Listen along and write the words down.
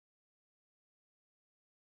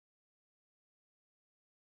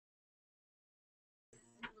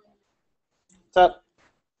What's up?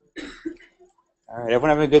 All right, everyone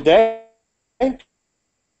having a good day?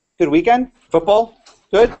 Good weekend? Football?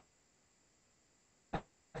 Good?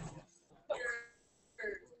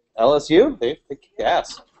 LSU? They kicked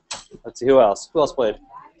ass. Let's see, who else? Who else played?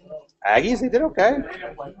 Aggies? They did okay.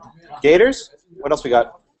 Gators? What else we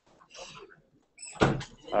got?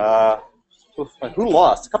 Who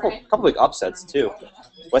lost? A couple big upsets, too.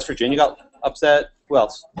 West Virginia got upset. Who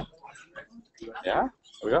else? Yeah, there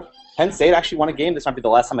we go. Penn State actually won a game. This might be the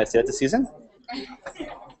last time I say it this season.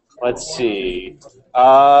 Let's see.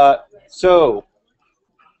 So,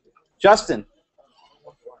 Justin,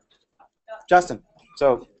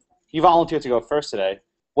 so you volunteered to go first today.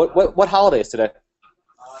 What holiday is today?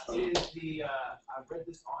 It is the, I read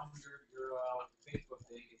this on your Facebook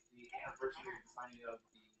thing. It's the anniversary of the signing of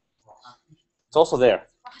the Constitution. It's also there.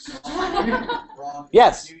 Wrong.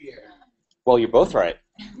 Yes. New Year. Well, you're both right.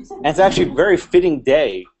 And it's actually a very fitting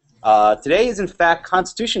day. Today is, in fact,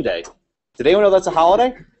 Constitution Day. Did anyone know that's a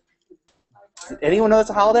holiday? Did anyone know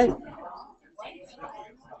that's a holiday?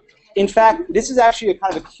 In fact, this is actually a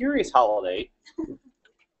kind of a curious holiday.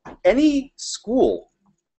 Any school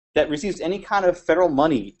that receives any kind of federal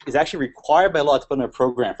money is actually required by law to put in a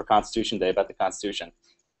program for Constitution Day about the Constitution.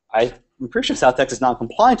 I'm pretty sure South Texas is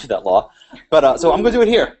non-compliant to that law, but so I'm going to do it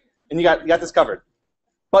here, and you got this covered.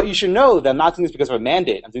 But you should know that I'm not doing this because of a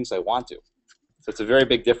mandate. I'm doing this because I want to. So it's a very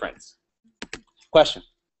big difference. Question?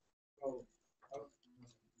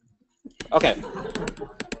 Okay.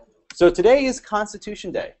 So today is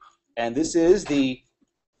Constitution Day, and this is the,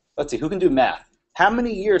 let's see, who can do math? How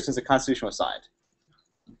many years since the Constitution was signed?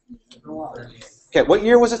 Okay, what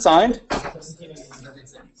year was it signed?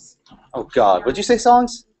 Oh, God. What did you say,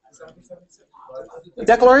 Songs?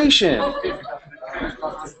 Declaration.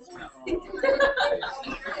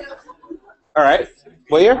 All right.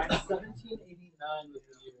 What year? 1789 was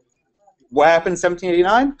the year. What happened in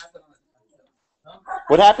 1789?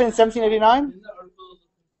 What happened in 1789?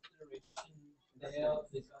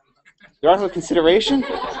 The Article of Consideration?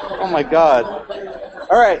 Oh, my God.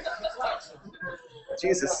 All right.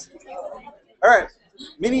 Jesus. All right.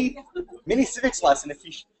 Mini civics lesson. If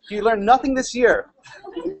you learn nothing this year.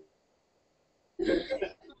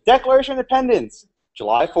 Declaration of Independence,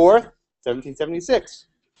 July 4th, 1776.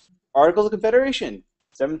 Articles of Confederation,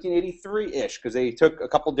 1783-ish, because they took a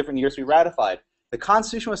couple different years to be ratified. The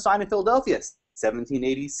Constitution was signed in Philadelphia,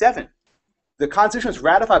 1787. The Constitution was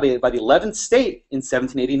ratified by the 11th state in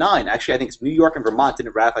 1789. Actually, I think it's New York and Vermont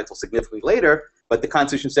didn't ratify until significantly later, but the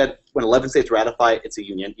Constitution said when 11 states ratify, it's a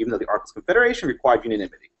union, even though the Articles of Confederation required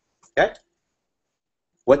unanimity. Okay?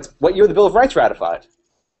 What year was the Bill of Rights ratified?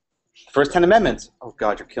 First 10 amendments. Oh,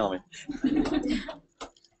 God, you're killing me.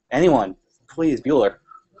 Anyone? Please, Bueller.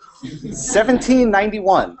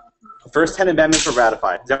 1791. The first 10 amendments were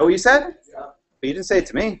ratified. Is that what you said? But you didn't say it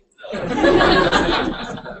to me.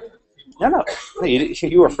 No,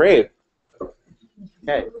 you were afraid.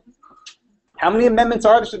 Okay. How many amendments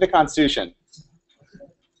are there to the Constitution?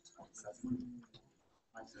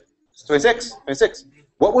 26. 26.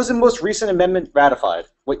 What was the most recent amendment ratified?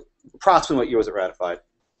 Approximately what year was it ratified?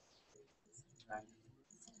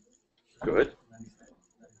 Good.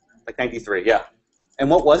 Like 93, yeah. And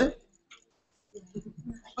what was it?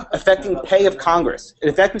 Affecting pay of Congress.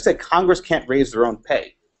 In fact, we said Congress can't raise their own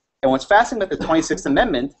pay. And what's fascinating about the 26th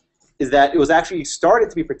Amendment is that it was actually started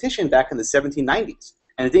to be petitioned back in the 1790s.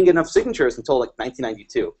 And it didn't get enough signatures until like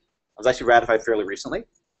 1992. It was actually ratified fairly recently.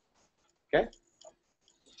 Okay?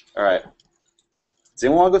 All right. Does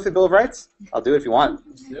anyone want to go through the Bill of Rights? I'll do it if you want.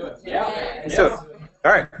 Let's do it. Yeah. Let's do it.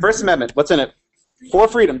 All right. First Amendment. What's in it? For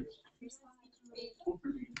freedom.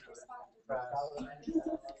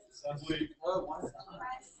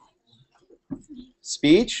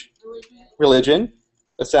 Speech, religion,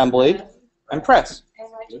 assembly, and press.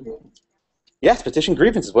 Yes, petition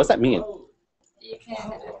grievances. What does that mean? You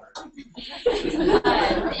can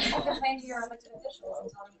complain to your elected officials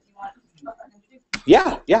and tell them what you want them to do.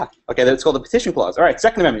 Yeah. Okay, that's called the petition clause. All right,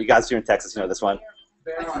 Second Amendment. You guys here in Texas, you know this one.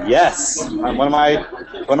 Yes, one of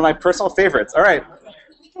my personal favorites. All right,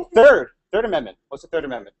 Third Amendment. What's the Third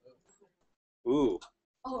Amendment? Ooh.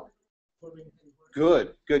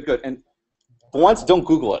 Good. And for once, don't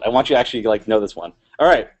Google it. I want you to actually know this one. All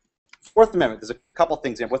right. Fourth Amendment. There's a couple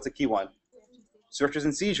things in. What's the key one? Searches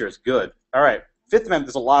and seizures. Good. All right. Fifth Amendment.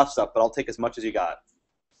 There's a lot of stuff, but I'll take as much as you got.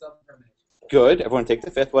 Good. Everyone take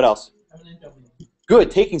the fifth. What else?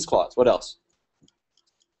 Good. Takings clause. What else?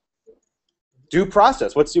 Due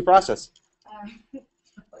process. What's due process?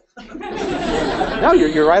 No,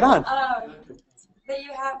 you're right on. That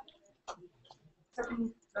you have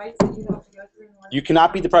certain rights that you have to go through in order. You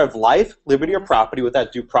cannot be deprived of life, liberty, or property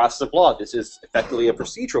without due process of law. This is effectively a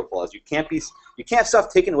procedural clause. You can't have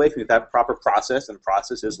stuff taken away from you without proper process, and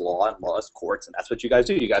process is law, and law is courts, and that's what you guys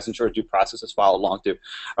do. You guys ensure due process is followed along too.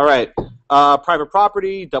 All right, private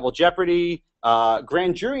property, double jeopardy,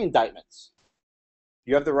 grand jury indictments.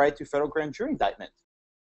 You have the right to federal grand jury indictment,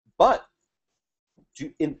 but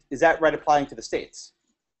is that right applying to the states?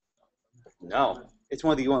 No. It's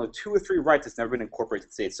one of the 2 or 3 rights that's never been incorporated to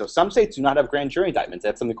the states. So some states do not have grand jury indictments. They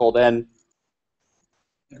have something called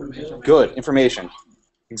information.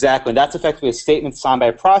 Exactly. And that's effectively a statement signed by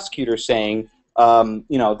a prosecutor saying,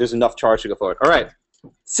 there's enough charge to go forward. All right.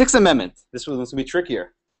 6th Amendment. This one's going to be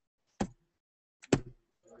trickier.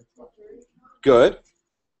 Good.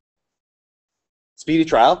 Speedy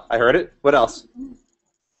trial. I heard it. What else?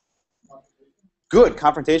 Good.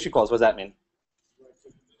 Confrontation clause. What does that mean?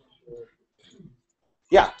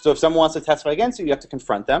 Yeah, so if someone wants to testify against you, you have to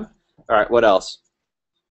confront them. All right, what else?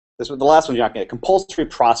 This was the last one you're not going to get. Compulsory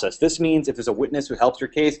process. This means if there's a witness who helps your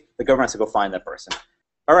case, the government has to go find that person.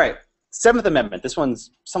 All right, 7th Amendment. This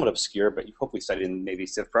one's somewhat obscure, but you hopefully studied in maybe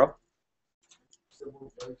Civ Pro.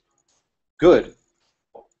 Good.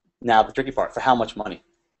 Now, the tricky part. For how much money?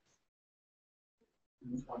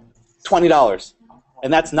 $20.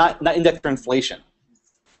 And that's not indexed for inflation.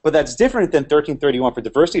 But that's different than 1331 for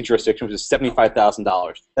diversity jurisdiction, which is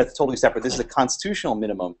 $75,000. That's totally separate. This is a constitutional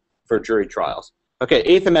minimum for jury trials. Okay,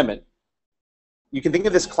 8th Amendment. You can think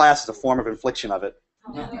of this class as a form of infliction of it.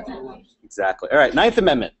 Exactly. All right, 9th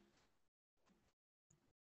Amendment.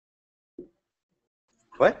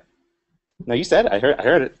 What? No, you said it. I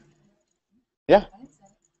heard it. Yeah.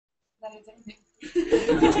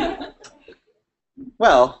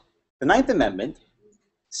 Well, the 9th Amendment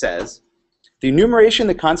says, the enumeration in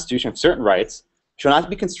the Constitution of certain rights shall not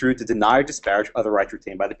be construed to deny or disparage other rights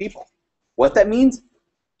retained by the people. What that means?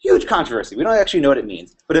 Huge controversy. We don't actually know what it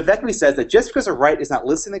means. But it effectively says that just because a right is not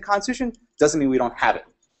listed in the Constitution doesn't mean we don't have it.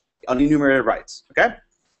 Unenumerated rights. Okay?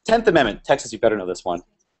 10th Amendment. Texas, you better know this one.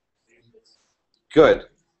 Good.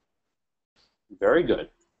 Very good.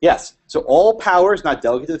 Yes. So all powers not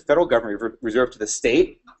delegated to the federal government are reserved to the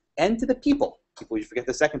state and to the people. People, you forget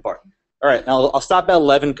the second part. All right, now I'll stop at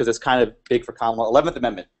 11 because it's kind of big for common law. 11th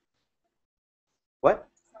Amendment. What?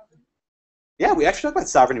 Yeah, we actually talked about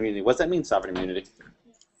sovereign immunity. What does that mean, sovereign immunity?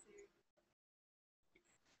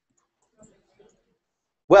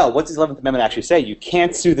 Well, what does the 11th Amendment actually say? You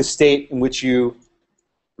can't sue the state in which you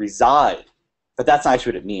reside. But that's not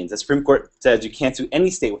actually what it means. The Supreme Court says you can't sue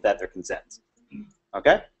any state without their consent.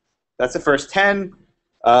 Okay? That's the first 10.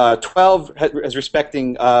 12 is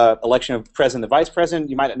respecting election of president and vice president.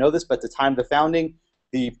 You might not know this, but at the time of the founding,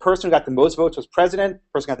 the person who got the most votes was president. The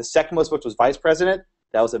person who got the second most votes was vice president.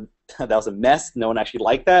 That was a mess. No one actually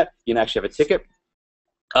liked that. You didn't actually have a ticket.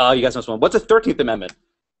 You guys know this one. What's the 13th Amendment?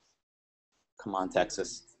 Come on,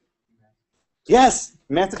 Texas. Yes,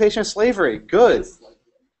 emancipation of slavery. Good.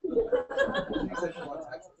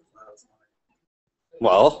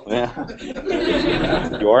 Well,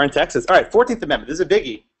 yeah. You are in Texas. All right, 14th Amendment. This is a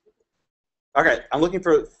biggie. Okay, I'm looking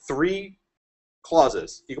for 3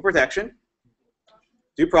 clauses. Equal protection,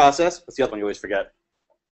 due process. What's the other one you always forget?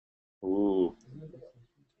 Ooh.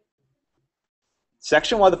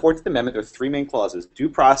 Section 1 of the 14th Amendment, there are 3 main clauses. Due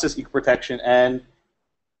process, equal protection, and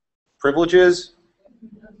privileges,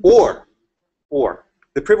 or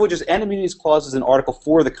the privileges and immunities clauses in Article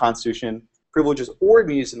 4 of the Constitution, privileges or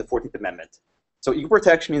immunities in the 14th Amendment. So equal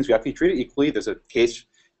protection means we have to be treated equally. There's a case,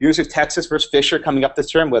 University of Texas versus Fisher coming up this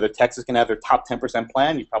term, whether Texas can have their top 10%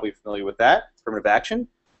 plan. You're probably familiar with that, affirmative action.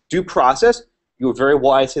 Due process, you were very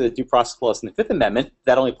wise to say the due process clause in the 5th Amendment.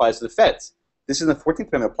 That only applies to the feds. This in the 14th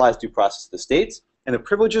Amendment applies due process to the states. And the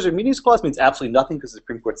privileges or immunities clause means absolutely nothing because the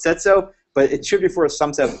Supreme Court said so, but it should refer to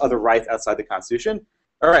some set of other rights outside the Constitution.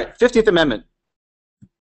 All right, 15th Amendment.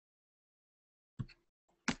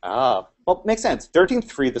 Well, it makes sense.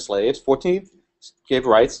 13th freed the slaves. 14th gave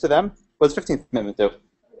rights to them. What does the 15th Amendment do?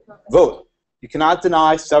 Vote. You cannot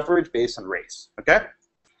deny suffrage based on race. Okay?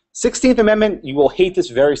 16th Amendment, you will hate this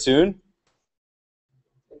very soon.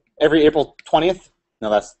 Every April 20th. No,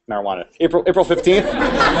 that's marijuana. April 15th.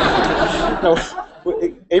 No,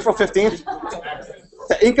 April 15th.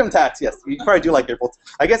 Income tax, yes. You probably do like April.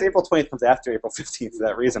 I guess April 20th comes after April 15th for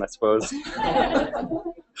that reason, I suppose.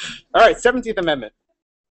 All right, 17th Amendment.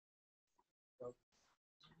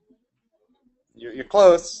 You're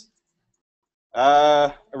close.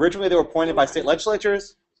 Originally, they were appointed by state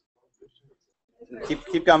legislatures.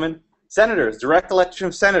 Keep coming. Senators, direct election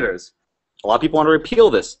of senators. A lot of people want to repeal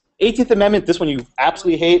this. 18th Amendment, this one you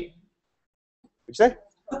absolutely hate. What'd you say?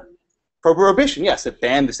 Prohibition, yes. It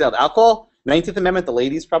banned the sale of alcohol. 19th Amendment, the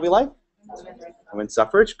ladies probably like. Women's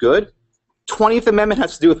suffrage, good. 20th Amendment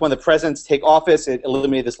has to do with when the presidents take office. It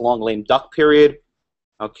eliminated this long lame duck period.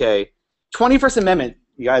 Okay. 21st Amendment,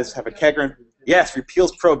 you guys have a kegger. Yes,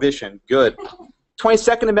 repeals prohibition, good.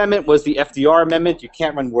 22nd Amendment was the FDR Amendment. You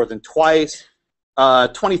can't run more than twice.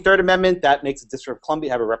 23rd Amendment, that makes the District of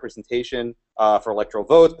Columbia have a representation for electoral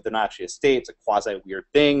votes, but they're not actually a state. It's a quasi-weird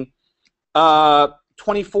thing.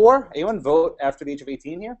 24, anyone vote after the age of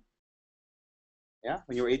 18 here? Yeah,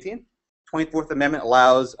 when you were 18? 24th Amendment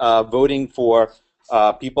allows voting for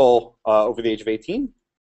people over the age of 18.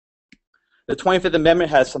 The 25th Amendment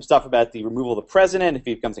has some stuff about the removal of the president if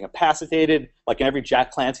he becomes incapacitated. Like in every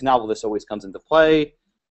Jack Clancy novel, this always comes into play.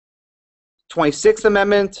 26th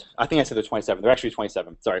Amendment, I think I said they're 27. They're actually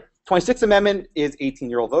 27, sorry. 26th Amendment is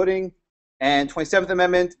 18-year-old voting. And 27th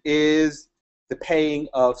Amendment is the paying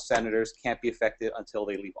of senators can't be effective until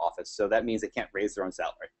they leave office. So that means they can't raise their own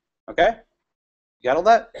salary. Okay? You got all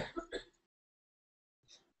that?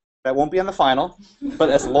 That won't be on the final. But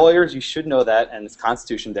as lawyers, you should know that, and it's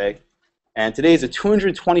Constitution Day. And today is the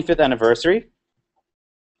 225th anniversary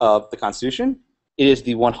of the Constitution. It is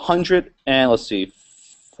the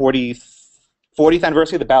 40th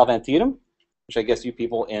anniversary of the Battle of Antietam, which I guess you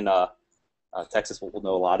people in Texas will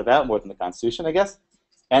know a lot about, more than the Constitution, I guess.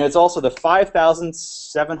 And it's also the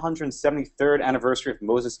 5,773rd anniversary of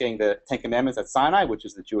Moses getting the Ten Commandments at Sinai, which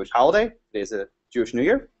is the Jewish holiday. It is a Jewish New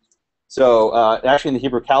Year. So actually in the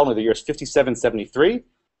Hebrew calendar, the year is 5773.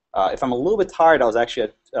 If I'm a little bit tired, I was actually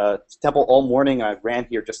at Temple all morning, and I ran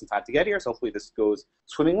here just in time to get here, so hopefully this goes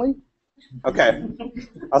swimmingly. Okay.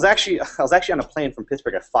 I was actually on a plane from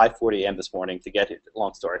Pittsburgh at 5:40 a.m. this morning to get here,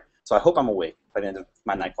 long story. So I hope I'm awake by the end of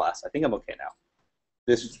my night class. I think I'm okay now.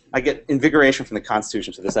 I get invigoration from the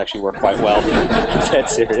Constitution, so this actually worked quite well. Dead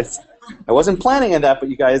serious. I wasn't planning on that, but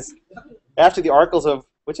you guys, after the Articles of,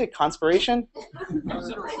 what'd you say, Conspiration?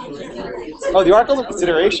 Oh, the Articles of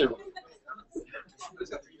Consideration.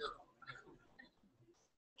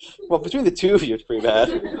 Well, between the two of you, it's pretty bad.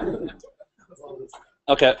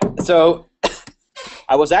 Okay, so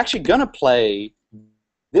I was actually going to play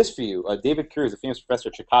this for you. David Curie is a famous professor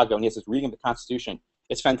at Chicago, and he has this reading of the Constitution.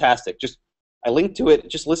 It's fantastic. I linked to it.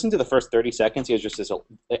 Just listen to the first 30 seconds. He has just this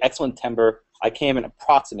excellent timbre. I came and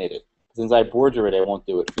approximated. Since I bored you already, I won't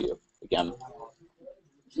do it for you again.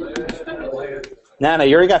 Nana,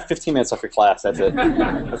 you already got 15 minutes off your class. That's it.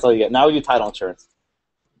 That's all you get. Now we do title insurance.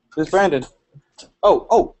 Who's Brandon?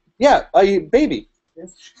 Oh, yeah, baby.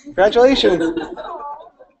 Congratulations.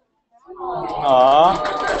 Aww.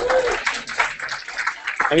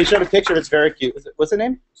 And he showed a picture. It's very cute. What's the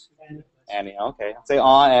name? Annie. Okay. Say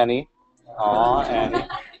aw, Annie. Aw, Annie.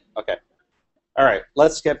 Okay. All right.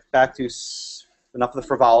 Let's get back to enough of the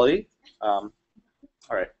frivolity. All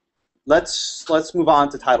right. Let's move on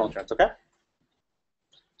to title insurance. Okay.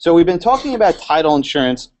 So we've been talking about title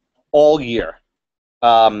insurance all year,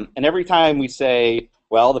 and every time we say,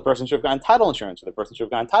 well, the person should have gotten title insurance, or the person should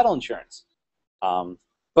have gotten title insurance.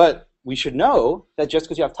 But we should know that just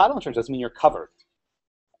because you have title insurance doesn't mean you're covered.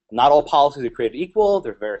 Not all policies are created equal.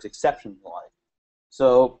 There are various exceptions and the like.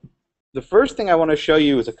 So the first thing I want to show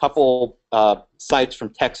you is a couple sites from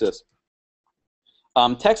Texas.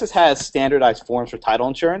 Texas has standardized forms for title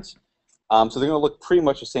insurance. So they're going to look pretty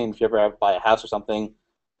much the same if you ever have to buy a house or something.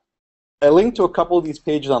 I linked to a couple of these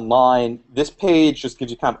pages online. This page just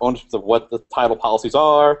gives you kind of ownership of what the title policies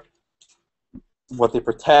are, what they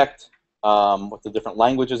protect, what the different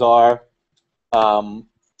languages are. Not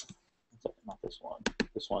this one.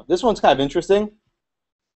 This one. This one's kind of interesting.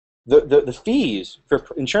 The fees for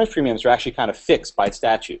insurance premiums are actually kind of fixed by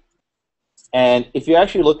statute. And if you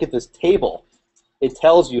actually look at this table, it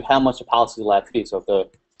tells you how much a policy is allowed to be. So if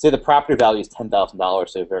say the property value is $10,000,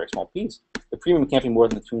 say a very small piece, the premium can't be more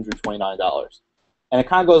than $229. And it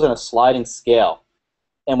kind of goes on a sliding scale.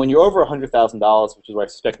 And when you're over $100,000, which is where I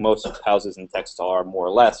suspect most houses in Texas are, more or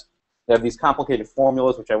less, they have these complicated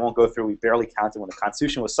formulas, which I won't go through. We barely counted when the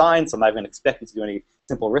Constitution was signed, so I'm not even expecting to do any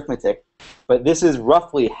simple arithmetic. But this is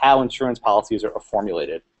roughly how insurance policies are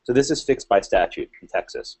formulated. So this is fixed by statute in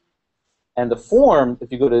Texas. And the form,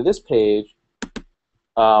 if you go to this page,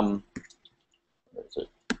 where is it?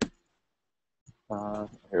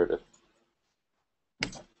 Here it is.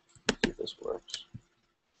 Let's see if this works.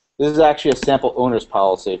 This is actually a sample owner's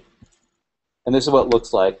policy. And this is what it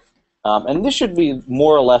looks like. And this should be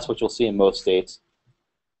more or less what you'll see in most states.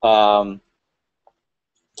 But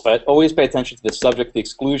always pay attention to the subject, the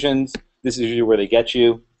exclusions. This is usually where they get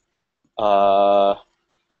you. So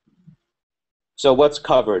what's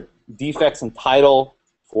covered? Defects in title,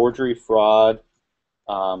 forgery, fraud.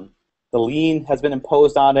 The lien has been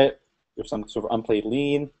imposed on it. There's some sort of unpaid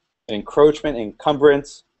lien. an encroachment,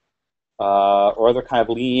 encumbrance, or other kind of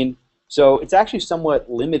lien. So it's actually somewhat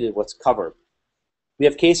limited what's covered. We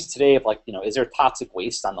have cases today of like, is there toxic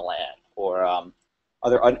waste on the land, or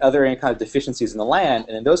other any kind of deficiencies in the land,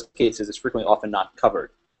 and in those cases it's frequently often not covered.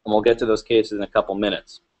 And we'll get to those cases in a couple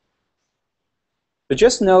minutes. But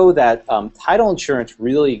just know that title insurance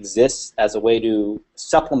really exists as a way to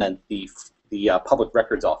supplement the Public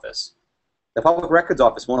Records Office. The Public Records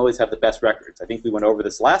Office won't always have the best records. I think we went over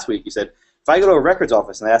this last week. You said, if I go to a records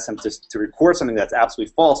office and I ask them to record something that's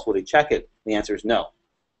absolutely false, will they check it? The answer is no.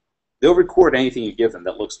 They'll record anything you give them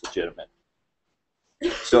that looks legitimate.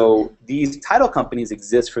 So these title companies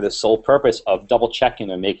exist for the sole purpose of double-checking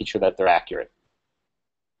and making sure that they're accurate.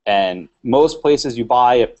 And most places you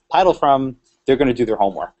buy a title from, they're going to do their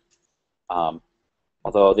homework.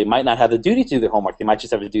 Although they might not have the duty to do their homework, they might just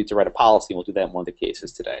have the duty to write a policy, and we'll do that in one of the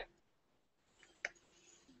cases today.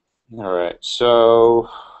 All right, so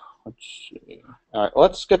let's see. All right,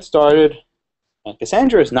 let's get started. And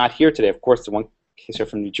Cassandra is not here today, of course. The one case here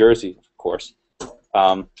from New Jersey, of course.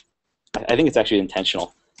 I think it's actually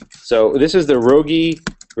intentional. So this is the Rogie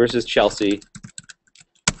versus Chelsea.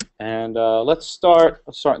 And let's start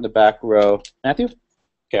in the back row. Matthew?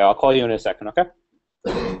 Okay, I'll call you in a second, okay?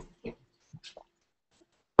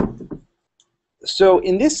 So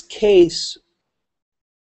in this case,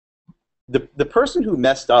 the person who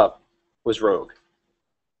messed up was Rogue.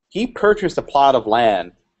 He purchased a plot of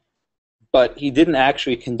land, but he didn't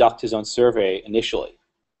actually conduct his own survey initially.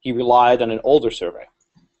 He relied on an older survey.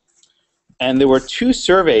 And there were two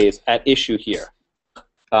surveys at issue here.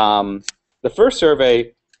 The first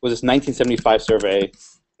survey was this 1975 survey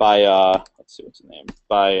by, let's see what's the name,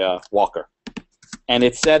 by Walker. And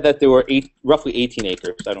it said that there were roughly 18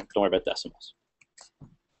 acres. Don't worry about decimals.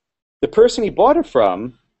 The person he bought it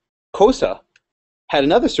from, Coase, had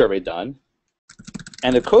another survey done,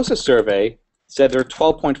 and the Coase survey said there are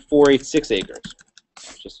 12.486 acres.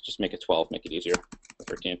 Just make it 12, make it easier,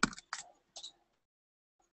 13.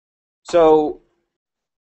 So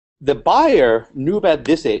the buyer knew about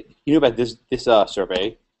this. He knew about this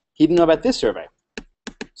survey. He didn't know about this survey.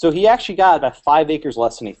 So he actually got about 5 acres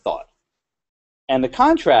less than he thought. And the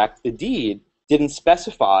contract, the deed, didn't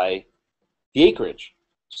specify the acreage.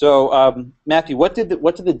 So Matthew, what did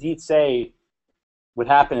the deed say would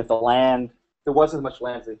happen if there wasn't as much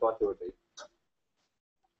land as they thought there would be?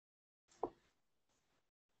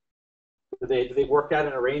 Did they work out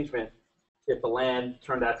an arrangement if the land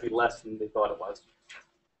turned out to be less than they thought it was?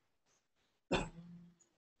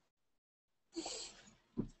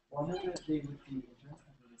 Wondering if they would be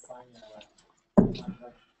interested in signing a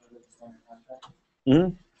contract.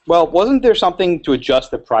 Mm-hmm. Well, wasn't there something to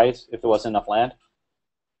adjust the price if there wasn't enough land?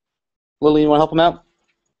 Lily, you want to help him out?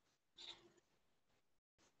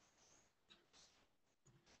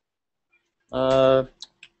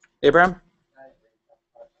 Abraham?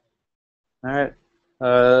 All right.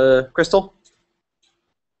 Crystal?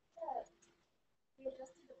 We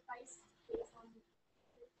adjusted the price based on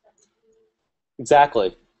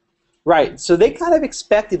Exactly. Right. So they kind of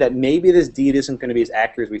expected that maybe this deed isn't going to be as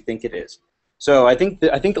accurate as we think it is. So I think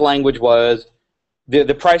the language was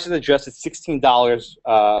the price is adjusted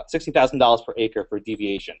 $16,000 per acre for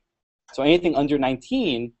deviation. So anything under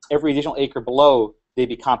 19, every additional acre below, they'd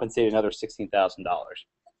be compensated another $16,000.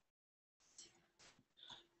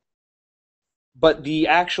 But the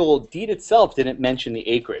actual deed itself didn't mention the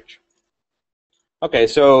acreage. Okay,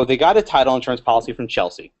 so they got a title insurance policy from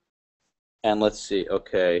Chelsea. And let's see,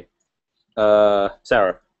 okay.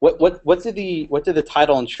 Sarah, what did the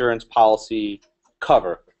title insurance policy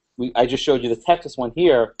cover? I just showed you the Texas one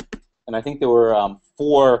here, and I think there were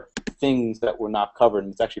 4 things that were not covered,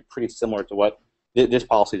 and it's actually pretty similar to what this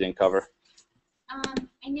policy didn't cover. I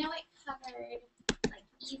know it covered like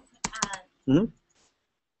Mm-hmm.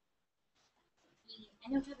 I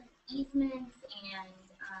know it covered easements and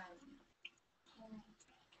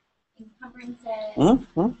encumbrances.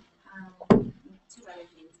 Mm-hmm. 2 other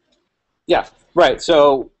things. Yeah, right.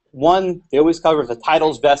 So one, they always cover if the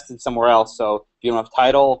title's vested somewhere else. So if you don't have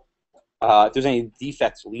title, if there's any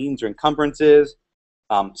defects, liens, or encumbrances,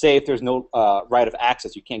 say if there's no right of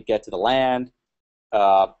access, you can't get to the land.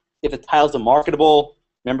 If the title's unmarketable,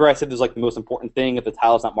 remember I said there's like the most important thing. If the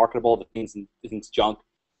title's not marketable, the thing's junk.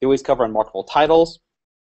 They always cover unmarketable titles.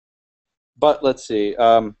 But let's see,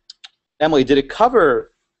 Emily, did it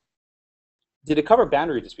cover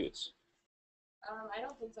boundary disputes? I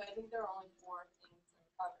don't think so. I think there are only 4 things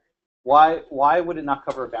covered. Why would it not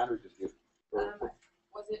cover a boundary dispute?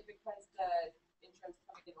 Was it because the insurance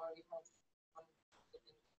company didn't want to be held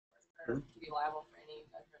or to be liable for any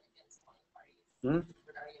judgment against one of the parties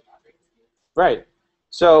regarding a boundary dispute? Right.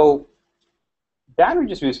 So boundary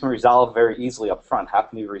disputes can be resolved very easily up front. How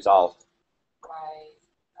can they be resolved? By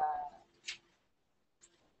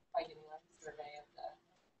getting like a survey of the.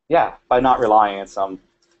 Yeah, by not relying on some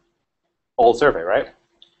old survey, right?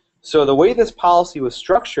 So the way this policy was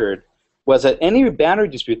structured was that any boundary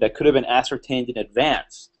dispute that could have been ascertained in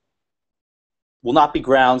advance will not be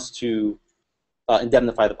grounds to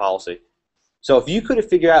indemnify the policy. So if you could have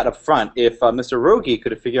figured out up front, if Mr. Rogi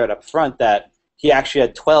could have figured out up front that he actually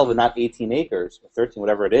had 12 and not 18 acres, or 13,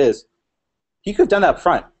 whatever it is, he could have done that up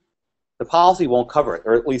front. The policy won't cover it,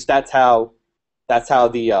 or at least that's how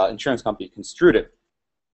the insurance company construed it.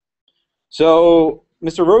 So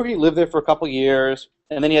Mr. Rogi lived there for a couple years,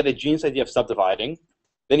 and then he had the genius idea of subdividing.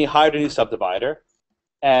 Then he hired a new subdivider,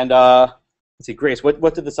 and let's see, Grace,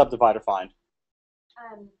 what did the subdivider find?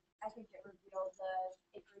 I think it revealed the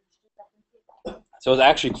acreage discrepancy. So it was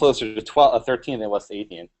actually closer to 13 than it was to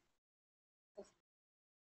 18.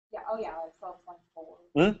 Yeah, oh yeah, like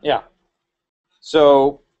 12.4. Yeah.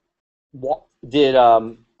 So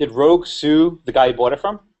did Rogue sue the guy he bought it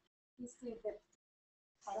from? He sued the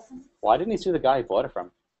title company Why didn't he sue the guy he bought it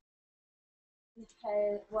from?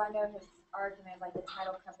 because, well, I know his argument, like the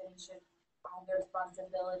title company should have the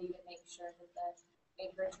responsibility to make sure that the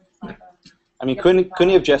acreage was proper. I mean, couldn't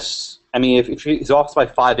he have just? I mean, if he's off by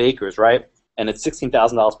 5 acres, right, and it's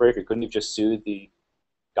 $16,000 per acre, couldn't he have just sued the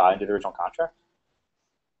guy under the original contract?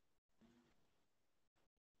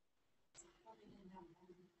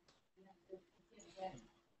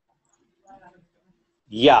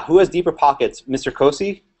 Yeah, who has deeper pockets, Mr.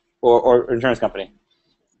 Coase or insurance company?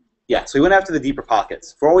 Yeah, so he went after the deeper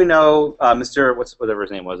pockets. For all we know, Mr. whatever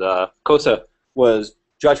his name was, Coase was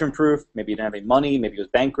judgment-proof. Maybe he didn't have any money. Maybe he was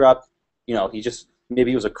bankrupt. You know,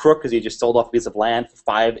 maybe he was a crook because he just sold off a piece of land for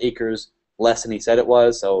 5 acres less than he said it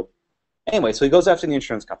was. So anyway, so he goes after the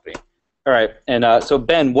insurance company. All right, and so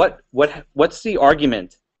Ben, what's the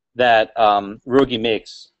argument that Rogi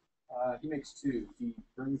makes? He makes two. He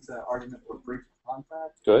brings the argument for breach of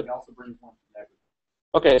contract. Good. He also brings one for negligence.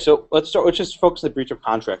 Okay, so let's just focus on the breach of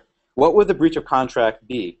contract. What would the breach of contract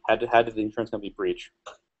be? How did the insurance company breach?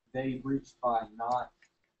 They breached by not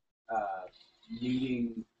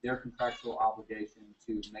meeting their contractual obligation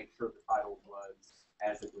to make sure the title was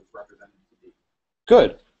as it was represented to be.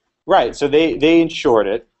 Good, right? So they insured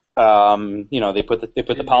it. You know, they put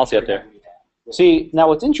the policy up there. See, now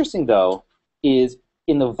what's interesting though is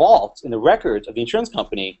in the vaults, in the records of the insurance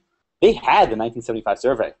company, they had the 1975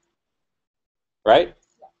 survey, right?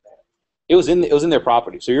 It was in their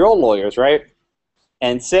property. So you're all lawyers, right?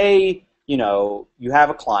 And say, you know, you have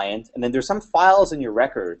a client, and then there's some files in your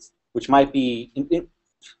records which might be,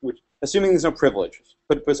 which assuming there's no privilege,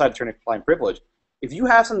 put aside attorney-client privilege, if you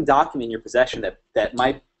have some document in your possession that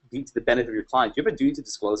might be to the benefit of your client, do you have a duty to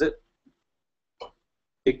disclose it?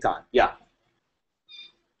 Big time, yeah.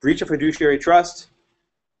 Breach of fiduciary trust.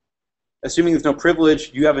 Assuming there's no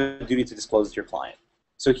privilege, you have a duty to disclose it to your client.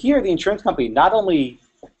 So here, the insurance company not only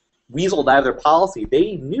weaseled out of their policy,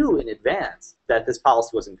 they knew in advance that this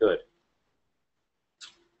policy wasn't good.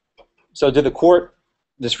 So did the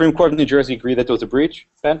Supreme Court of New Jersey agree that there was a breach,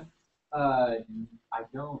 Ben? I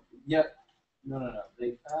don't. Yep. No.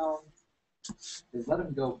 They let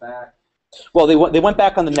him go back. Well, they went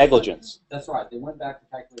back on the negligence. That's right. They went back to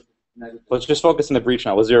calculate the negligence. Let's just focus on the breach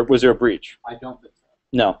now. Was there a breach? I don't think so.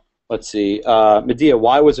 No. Let's see. Medea,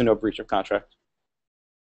 why was there no breach of contract?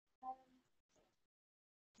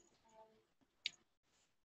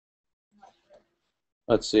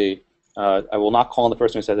 Let's see. I will not call on the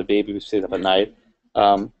person who says a baby who stays up at night.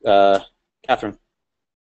 Catherine.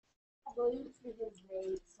 I believe it's because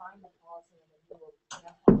they signed the policy and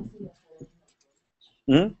they knew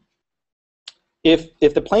Mm-hmm.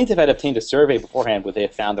 If the plaintiff had obtained a survey beforehand, would they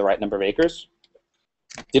have found the right number of acres?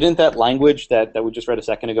 Didn't that language that we just read a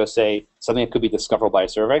second ago say something that could be discoverable by a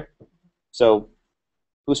survey? So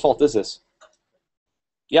whose fault is this?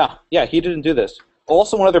 Yeah, he didn't do this.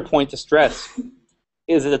 Also, one other point to stress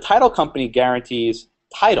is that the title company guarantees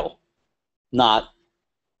title, not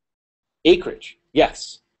acreage.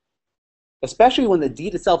 Yes. Especially when the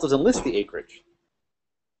deed itself doesn't list the acreage.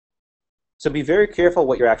 So be very careful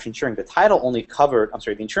what you're actually insuring.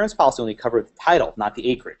 The insurance policy only covered the title, not the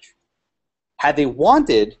acreage. Had they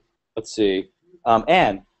wanted, let's see,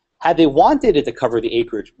 Anne, had they wanted it to cover the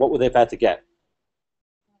acreage, what would they have had to get?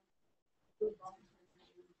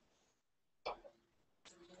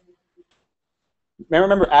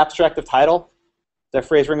 Remember abstract of title? Does that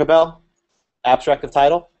phrase ring a bell? Abstract of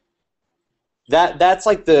title? That's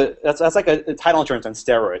like a title insurance on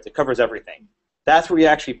steroids. It covers everything. That's where you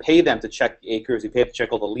actually pay them to check the acres. You pay them to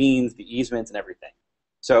check all the liens, the easements, and everything.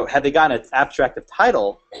 So had they gotten an abstract of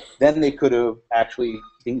title, then they could have actually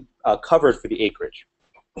been covered for the acreage.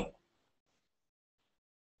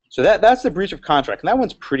 So that's the breach of contract, and that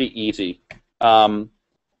one's pretty easy. So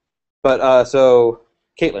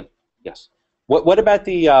Caitlin, yes. What about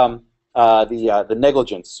the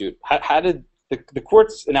negligence suit? How did the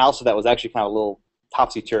court's analysis of that was actually kind of a little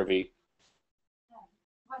topsy-turvy? Well,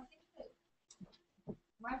 I think that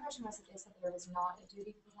my impression was that they said there was not a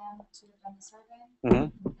duty for them to have done the survey. Mm-hmm.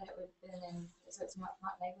 That it would have been in, so it's not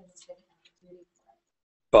negligence, they didn't have a duty for it.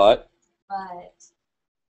 But But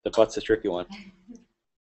the but's a tricky one. that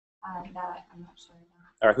I'm not sure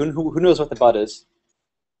about. All right, who knows what the but is?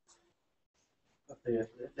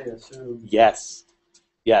 If they assume. Yes.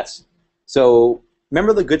 Yes. So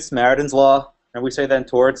remember the Good Samaritan's law? And we say that in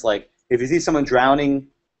torts, like if you see someone drowning,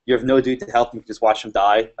 you have no duty to help them, you can just watch them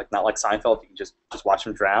die. Like not like Seinfeld, you can just watch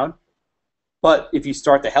them drown. But if you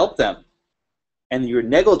start to help them and you're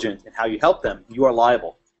negligent in how you help them, you are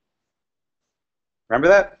liable. Remember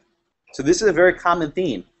that? So this is a very common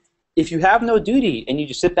theme. If you have no duty and you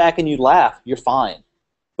just sit back and you laugh, you're fine.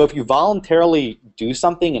 But if you voluntarily do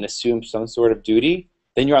something and assume some sort of duty,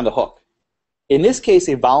 then you're on the hook. In this case,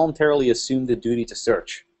 they voluntarily assumed the duty to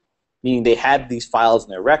search, meaning they had these files in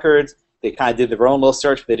their records, they kind of did their own little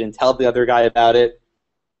search, but they didn't tell the other guy about it.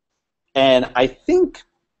 And I think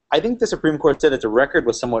the Supreme Court said that the record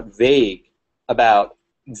was somewhat vague about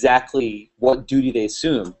exactly what duty they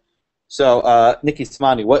assumed. So, Nikki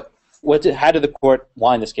Samani, how did the court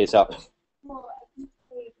line this case up? Well, I think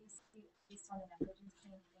they based on the negligence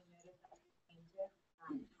claim, they noted that the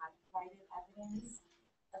plaintiff had provided evidence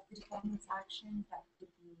of the defendant's actions that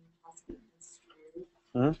could be possibly construed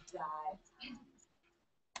Mhm. that,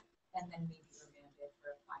 and then maybe remanded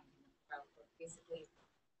for a finding of trial court. Basically,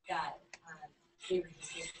 that they were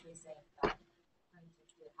just basically saying that the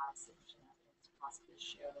plaintiff would have sufficient evidence to possibly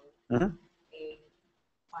show Mhm. a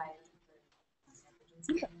fire for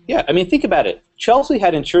negligence. Yeah, I mean, think about it. Chelsea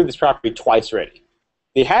had insured this property twice already.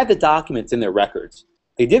 They had the documents in their records.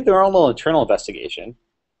 They did their own little internal investigation.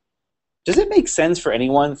 Does it make sense for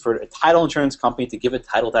anyone, for a title insurance company, to give a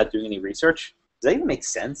title without doing any research? Does that even make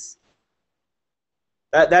sense?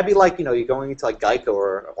 That'd be like, you're going into like Geico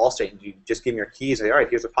or Allstate and you just give them your keys and say, all right,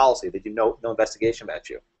 here's a policy. They do no investigation about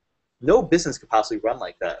you. No business could possibly run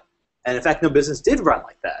like that. And in fact, no business did run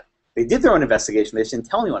like that. They did their own investigation. They just didn't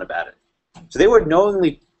tell anyone about it. So they were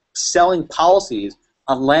knowingly selling policies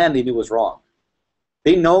on land they knew was wrong.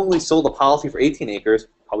 They knowingly sold a policy for 18 acres,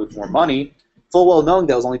 probably for more money, full well knowing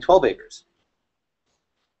that it was only 12 acres.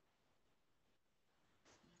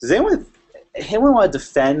 Does anyone want to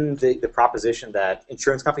defend the proposition that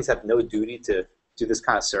insurance companies have no duty to do this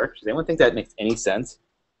kind of search? Does anyone think that makes any sense?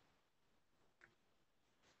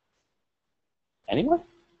 Anyone?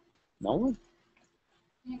 No one?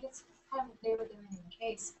 I guess kind of what they were doing in the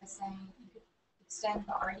case by saying you could extend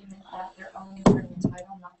the argument that they're only inserting the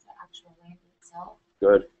title, not the actual land itself.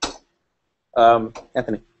 Good.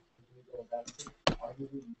 Anthony.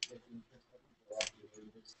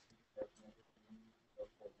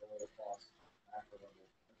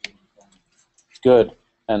 Good.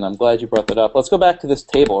 And I'm glad you brought that up. Let's go back to this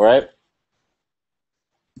table, right?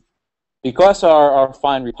 Because our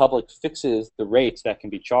fine republic fixes the rates that can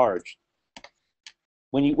be charged,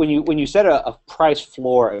 when you set a price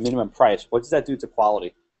floor, a minimum price, what does that do to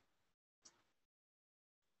quality?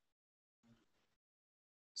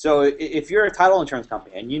 So if you're a title insurance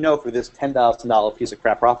company and you know for this $10,000 piece of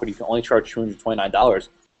crap property you can only charge $229,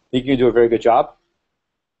 think you can do a very good job?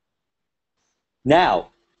 Now,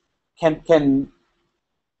 can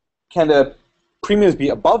the premiums be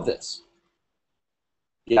above this?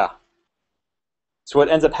 Yeah. So what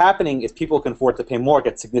ends up happening is people can afford to pay more,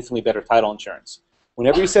 get significantly better title insurance.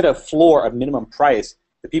 Whenever you set a floor, a minimum price,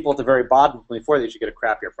 the people at the very bottom can afford it, you should get a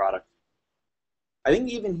crappier product. I think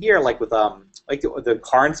even here, like with like the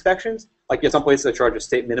car inspections, like you have some places that charge a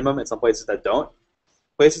state minimum and some places that don't.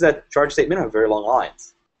 Places that charge state minimum have very long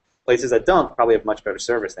lines. Places that don't probably have much better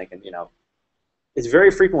service. They can, it's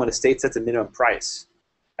very frequent when a state sets a minimum price.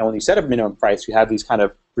 And when you set a minimum price, you have these kind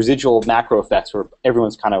of residual macro effects where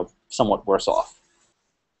everyone's kind of somewhat worse off.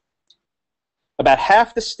 About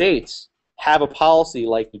half the states have a policy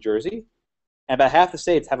like New Jersey, and about half the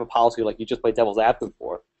states have a policy like you just played devil's advocate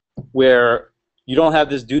for, where you don't have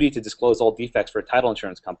this duty to disclose all defects for a title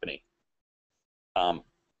insurance company.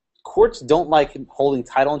 Courts don't like holding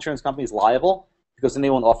title insurance companies liable because then they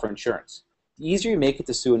won't offer insurance. The easier you make it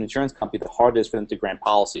to sue an insurance company, the harder it is for them to grant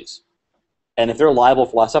policies. And if they're liable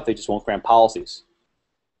for less stuff, they just won't grant policies.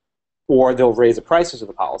 Or they'll raise the prices of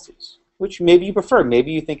the policies, which maybe you prefer.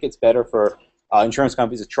 Maybe you think it's better for insurance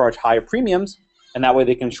companies to charge higher premiums and that way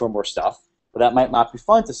they can insure more stuff. But that might not be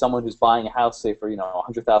fun to someone who's buying a house, say for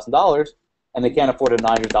 $100,000, and they can't afford a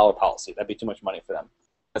 $900 policy. That'd be too much money for them.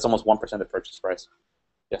 That's almost 1% of the purchase price.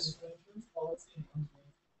 Yes.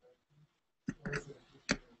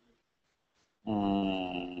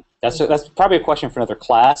 That's probably a question for another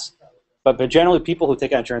class. But generally, people who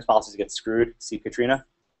take out insurance policies get screwed. See Katrina.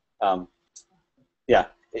 Yeah.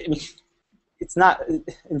 It's not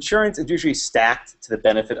insurance is usually stacked to the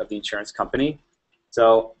benefit of the insurance company.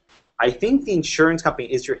 So I think the insurance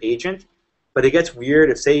company is your agent, but it gets weird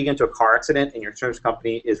if, say, you get into a car accident and your insurance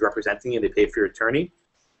company is representing you and they pay for your attorney.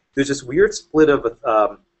 There's this weird split of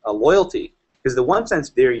a loyalty, because in the one sense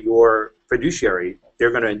they're your fiduciary,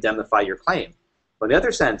 they're going to indemnify your claim. But in the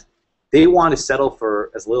other sense, they want to settle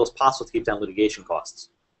for as little as possible to keep down litigation costs.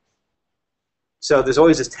 So there's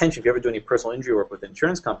always this tension if you ever do any personal injury work with an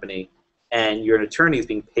insurance company and you're an attorney is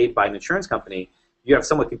being paid by an insurance company, you have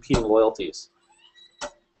somewhat competing loyalties.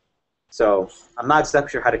 So I'm not exactly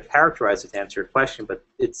sure how to characterize it to answer your question, but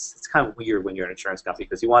it's kind of weird when you're an insurance company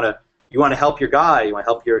because you want to help your guy, you want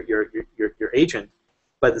to help your agent,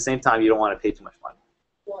 but at the same time you don't want to pay too much money.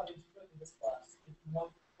 Well, I mean, in this class, if one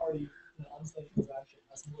party in an unsafe transaction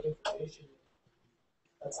has more information,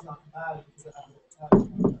 that's not bad because they have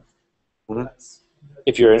more time.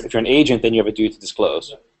 If you're an agent, then you have a duty to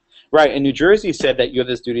disclose. Right, and New Jersey said that you have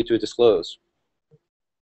this duty to disclose.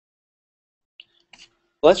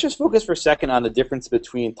 Let's just focus for a second on the difference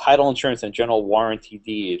between title insurance and general warranty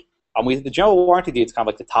deed. The general warranty deed is kind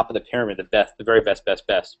of like the top of the pyramid, the very best.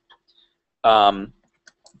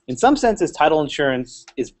 In some senses, title insurance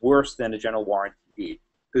is worse than a general warranty deed.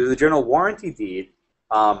 Because the general warranty deed,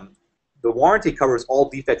 the warranty covers all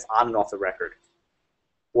defects on and off the record.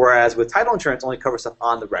 Whereas with title insurance, it only covers stuff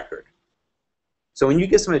on the record. So when you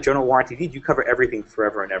get someone a general warranty deed, you cover everything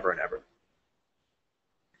forever and ever and ever.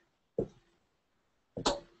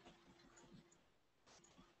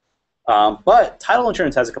 But title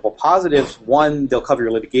insurance has a couple positives. One, they'll cover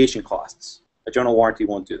your litigation costs. A general warranty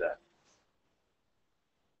won't do that.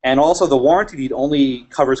 And also, the warranty deed only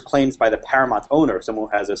covers claims by the paramount owner, someone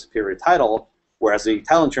who has a superior title, whereas the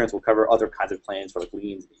title insurance will cover other kinds of claims for like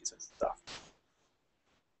liens, fees, and stuff.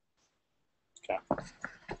 Okay.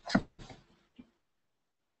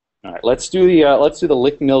 All right, let's do the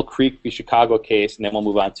Lick Mill Creek v. Chicago case, and then we'll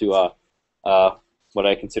move on to what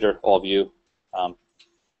I consider all of you.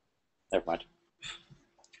 Never mind.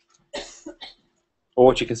 Or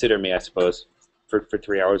what you consider me, I suppose, for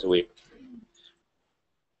 3 hours a week.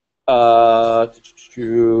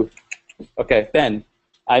 Okay, Ben,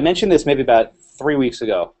 I mentioned this maybe about 3 weeks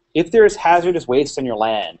ago. If there's hazardous waste on your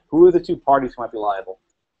land, who are the two parties who might be liable?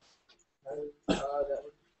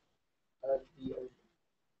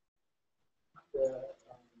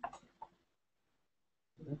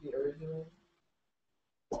 The original.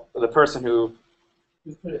 The person who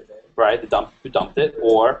put it there. Right, who dumped it,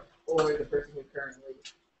 or the person who currently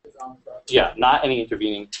is on the property. Yeah, not any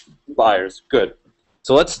intervening buyers. Good.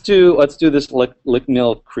 So let's do this Lick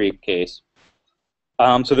Mill Creek case.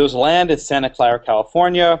 So there was land in Santa Clara,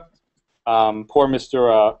 California. Poor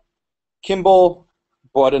Mr. Kimball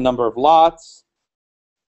bought a number of lots.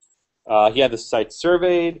 He had the site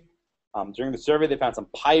surveyed. During the survey, they found some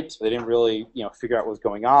pipes, but they didn't really, figure out what was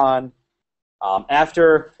going on.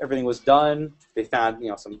 After everything was done, they found,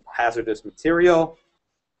 some hazardous material.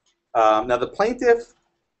 Now, did the plaintiff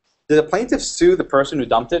sue the person who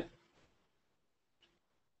dumped it?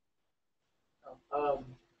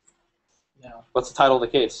 No. What's the title of the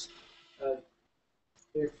case? They're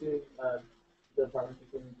suing the Department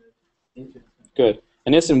of Insurance. Good.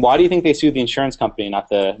 And listen, why do you think they sued the insurance company, not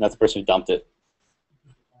the person who dumped it?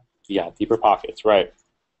 Yeah, deeper pockets, right.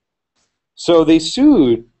 So they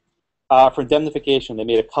sued for indemnification. They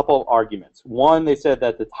made a couple of arguments. One, they said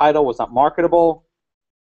that the title was not marketable.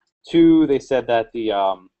 Two, they said that the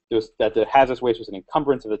hazardous waste was an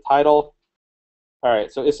encumbrance of the title. All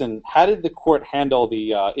right, so listen, how did the court handle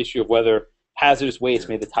the issue of whether hazardous waste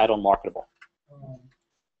made the title marketable?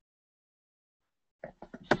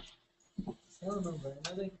 I don't remember. I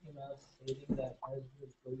know they came out stating that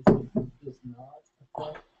hazardous waste does not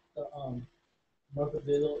affect the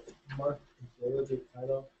marketability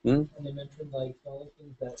title, and they mentioned like the only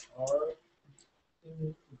things that are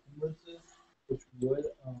encumbrances which would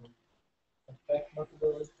affect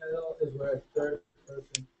marketability title is where a third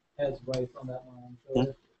person has rights on that line. So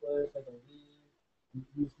whether it's like a lien,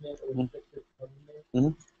 inducement, or restricted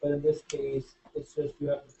covenant. But in this case, it's just you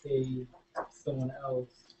have to pay someone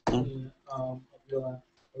else in your line,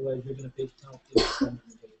 otherwise you're going to pay penalties.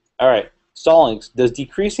 All right, Stallings, does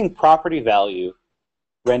decreasing property value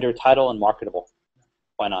render title unmarketable?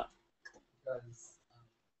 Why not? Because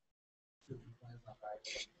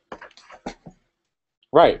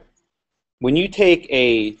Right. When you take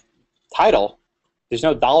a title, there's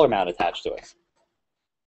no dollar amount attached to it.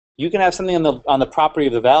 You can have something on the property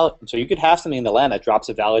of the value, so you could have something in the land that drops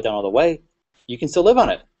the value down all the way. You can still live on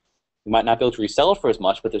it. You might not be able to resell it for as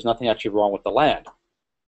much, but there's nothing actually wrong with the land.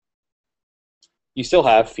 You still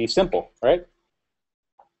have fee simple, right?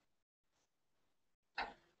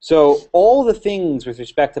 So all the things with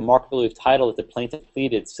respect to marketability of title that the plaintiff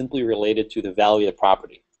pleaded simply related to the value of the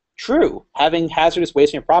property. True, having hazardous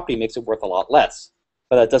waste in your property makes it worth a lot less,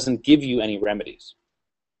 but that doesn't give you any remedies.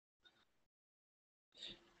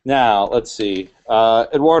 Now, let's see.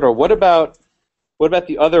 Eduardo, what about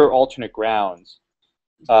the other alternate grounds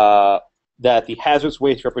that the hazardous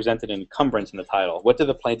waste represented an encumbrance in the title? What did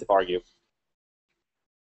the plaintiff argue?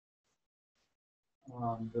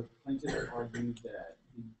 The plaintiff argued that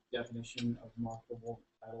the definition of marketable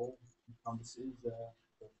title encompasses the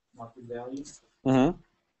market value. Mm-hmm.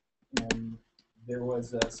 And there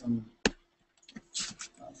was some,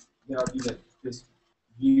 they argued that this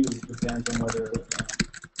view depends on whether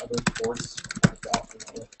other courts have adopted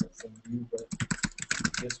the same view, but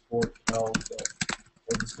this court held that,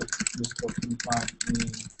 or this court couldn't find any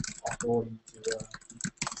authority to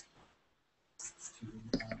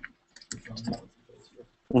determine that was the case here.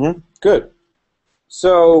 Mm-hmm. Good.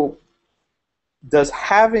 So, does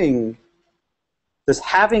having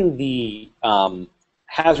the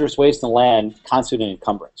hazardous waste in the land constitute an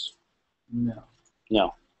encumbrance? No.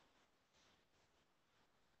 No.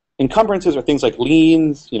 Encumbrances are things like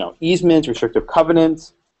liens, easements, restrictive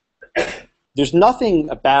covenants. There's nothing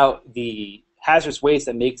about the hazardous waste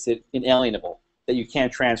that makes it inalienable, that you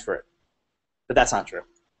can't transfer it. But that's not true.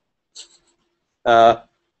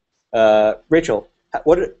 Rachel,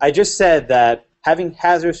 I just said that having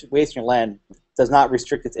hazardous waste in your land does not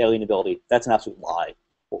restrict its alienability. That's an absolute lie.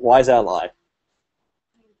 Why is that a lie?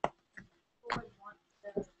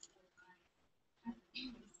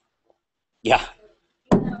 Yeah.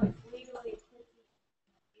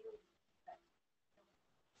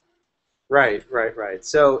 Right.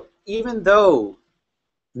 So even though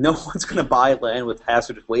no one's going to buy land with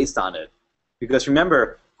hazardous waste on it, because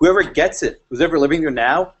remember, whoever gets it, who's ever living there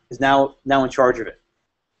now, is now in charge of it.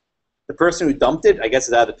 The person who dumped it, I guess,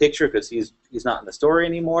 is out of the picture because he's not in the story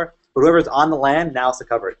anymore. But whoever's on the land now has to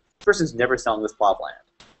cover it. The person's never selling this plot of land,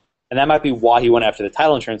 and that might be why he went after the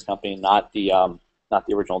title insurance company, not the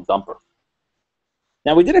original dumper.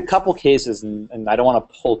 Now we did a couple cases, and I don't want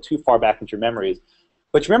to pull too far back into your memories,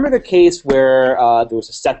 but you remember the case where there was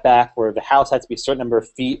a setback where the house had to be a certain number of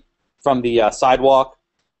feet from the sidewalk,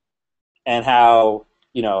 and how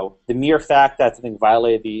the mere fact that something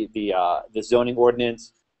violated the zoning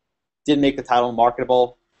ordinance did make the title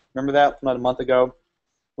marketable. Remember that from about a month ago?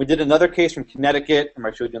 We did another case from Connecticut, and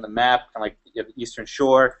I showed you on the map, kind of like the Eastern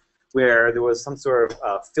Shore, where there was some sort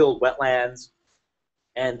of filled wetlands,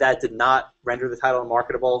 and that did not render the title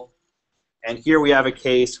marketable. And here we have a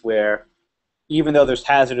case where, even though there's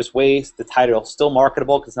hazardous waste, the title is still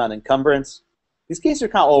marketable because it's not an encumbrance. These cases are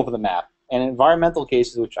kind of all over the map. And environmental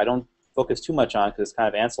cases, which I don't focus too much on because it's kind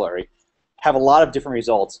of ancillary, have a lot of different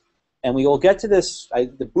results. And we will get to this.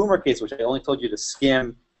 The Boomer case, which I only told you to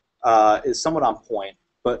skim, is somewhat on point.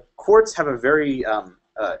 But courts have a very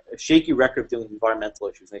shaky record of dealing with environmental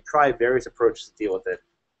issues, and they try various approaches to deal with it.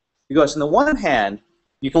 Because on the one hand,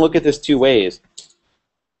 you can look at this two ways.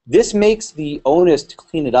 This makes the onus to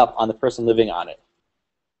clean it up on the person living on it.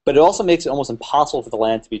 But it also makes it almost impossible for the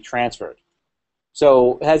land to be transferred.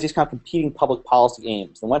 So it has these kind of competing public policy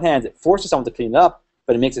aims. On the one hand, it forces someone to clean it up,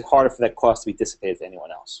 but it makes it harder for that cost to be dissipated to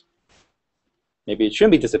anyone else. Maybe it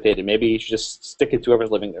shouldn't be dissipated. Maybe you should just stick it to whoever's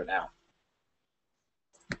living there now.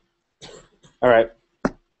 All right.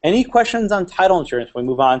 Any questions on title insurance when we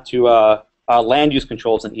move on to land use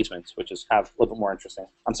controls and easements, which is kind of a little bit more interesting.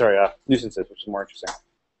 I'm sorry, nuisances, which is more interesting.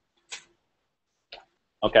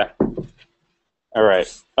 Okay. All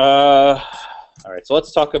right. All right. So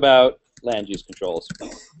let's talk about land use controls.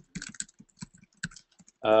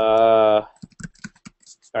 All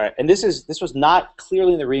right. And this was not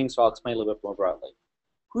clearly in the reading, so I'll explain a little bit more broadly.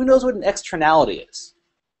 Who knows what an externality is?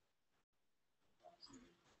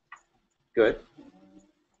 Good.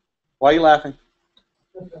 Why are you laughing?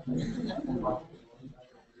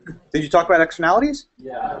 Did you talk about externalities?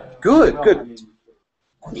 Yeah. Good, good.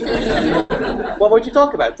 Well, what did you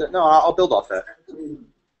talk about? No, I'll build off that.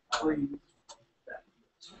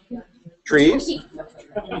 Trees?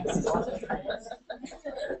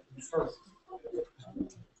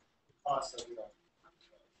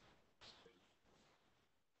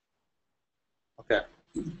 Okay.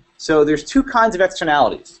 So there's two kinds of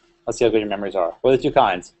externalities. Let's see how good your memories are. What are the two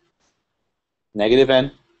kinds? Negative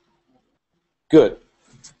N. Good.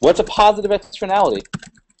 What's a positive externality?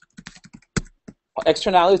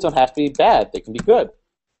 Externalities don't have to be bad. They can be good.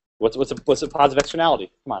 What's a positive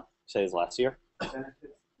externality? Come on, say this last year.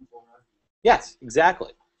 Yes,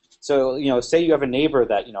 exactly. So, say you have a neighbor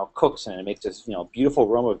that, cooks and it makes this, beautiful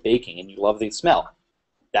aroma of baking and you love the smell.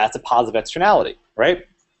 That's a positive externality, right?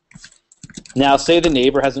 Now, say the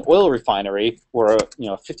neighbor has an oil refinery or a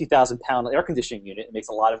 50,000-pound air conditioning unit and makes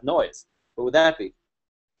a lot of noise. What would that be?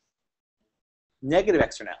 Negative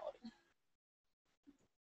externality.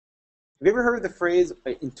 Have you ever heard the phrase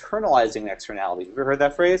internalizing an externality? Have you ever heard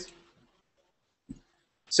that phrase?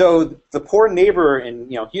 So the poor neighbor in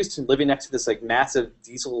Houston living next to this massive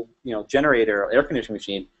diesel generator or air conditioning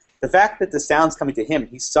machine, the fact that the sound's coming to him,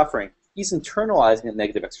 he's suffering, he's internalizing a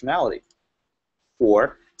negative externality.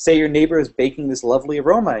 Or say your neighbor is baking this lovely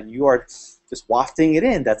aroma and you are just wafting it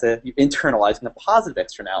in, you're internalizing a positive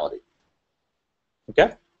externality.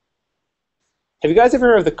 Okay? Have you guys ever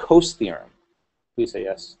heard of the Coase theorem? Please say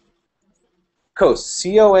yes. Coase,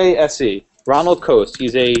 C-O-A-S-E, Ronald Coase.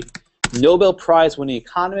 He's a Nobel Prize-winning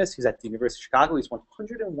economist. He's at the University of Chicago. He's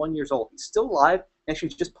 101 years old. He's still alive. Actually,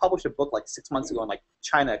 he just published a book 6 months ago on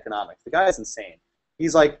China economics. The guy is insane.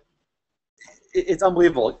 He's it's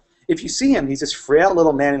unbelievable. If you see him, he's this frail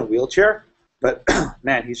little man in a wheelchair. But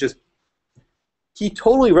man, he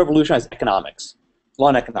totally revolutionized economics, law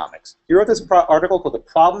and economics. He wrote this article called "The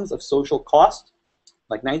Problems of Social Cost,"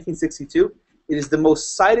 1962. It is the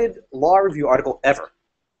most cited law review article ever.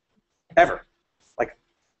 Ever.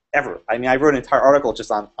 Ever. I mean, I wrote an entire article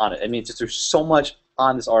just on it. I mean, there's so much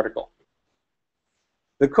on this article.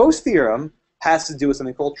 The Coase theorem has to do with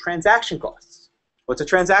something called transaction costs. What's a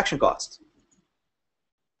transaction cost?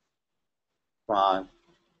 Come on.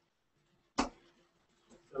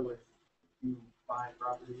 So if you buy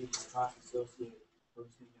property, the cost associated with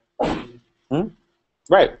purchasing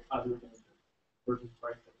Right. other than the purchase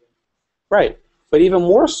price. Right. But even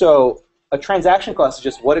more so, a transaction cost is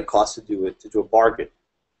just what it costs to do a bargain.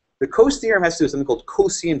 The Coase theorem has to do with something called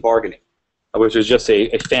Coasean bargaining, which is just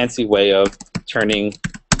a fancy way of turning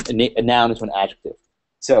a noun into an adjective.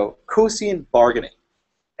 So Coasean bargaining.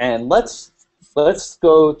 And let's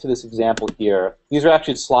go to this example here. These are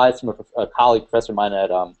actually slides from a colleague, professor of mine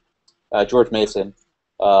at George Mason,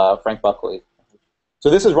 Frank Buckley.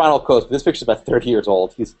 So this is Ronald Coase. This picture is about 30 years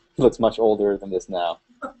old. He looks much older than this now.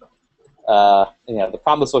 The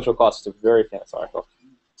problem of social costs is a very famous article.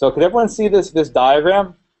 So could everyone see this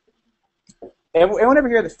diagram? Everyone ever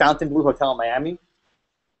hear of the Fontainebleau Hotel in Miami?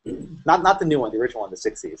 Not the new one, the original one in the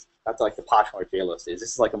 60s. That's the posh one where J-Lo stays.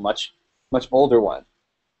 This is a much older one.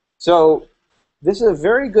 So this is a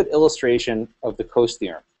very good illustration of the Coase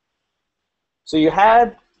theorem. So you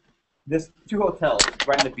had this two hotels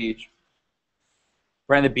right on the beach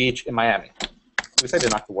in Miami. We said they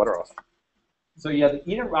knocked the water off. So you have the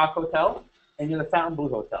Eden Rock Hotel and you have the Fontainebleau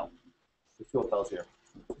Hotel. There's two hotels here.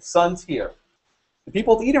 The sun's here. The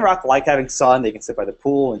people at Eden Rock like having sun. They can sit by the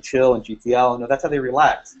pool and chill and GTL. That's how they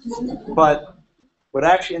relax. But what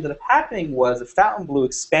actually ended up happening was the Fontainebleau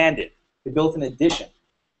expanded. They built an addition.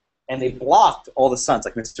 And they blocked all the suns,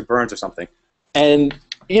 like Mr. Burns or something. And,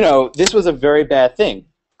 this was a very bad thing.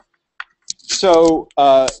 So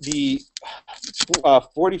the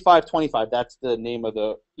 4525, that's the name of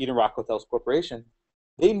the Eden Rock Hotels Corporation,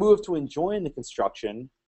 they moved to enjoin the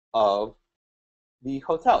construction of the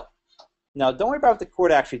hotel. Now, don't worry about what the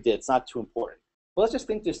court actually did. It's not too important. But let's just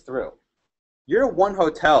think this through. You're one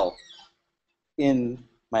hotel in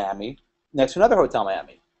Miami next to another hotel in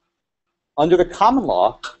Miami. Under the common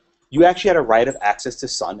law, you actually had a right of access to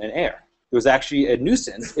sun and air. It was actually a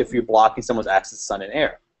nuisance if you're blocking someone's access to sun and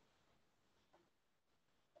air.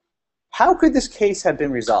 How could this case have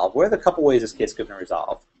been resolved? What are the couple ways this case could have been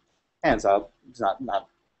resolved? Hands up. It's not in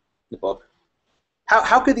the book.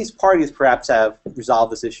 How could these parties perhaps have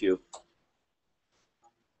resolved this issue?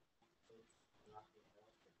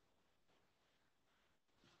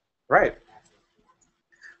 Right.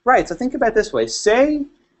 Right, so think about it this way. Say,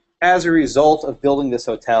 as a result of building this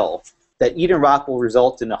hotel, that Eden Rock will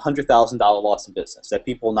result in a $100,000 loss in business, that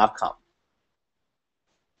people will not come.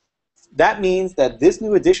 That means that this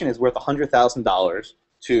new addition is worth $100,000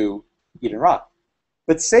 to Eden Rock.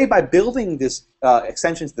 But say by building this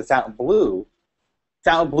extension to the Fontainebleau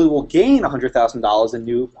will gain $100,000 in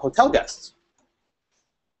new hotel guests.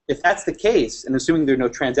 If that's the case, and assuming there are no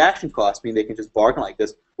transaction costs, meaning they can just bargain like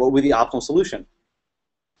this, what would be the optimal solution?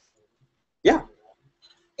 Yeah.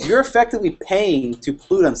 You're effectively paying to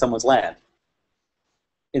pollute on someone's land,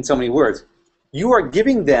 in so many words. You are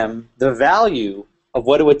giving them the value of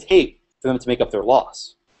what it would take for them to make up their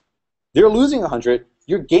loss. They're losing 100,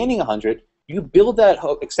 you're gaining 100, You build that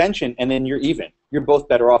extension, and then you're even. You're both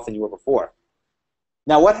better off than you were before.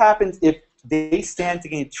 Now, what happens if they stand to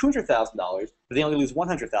gain $200,000, but they only lose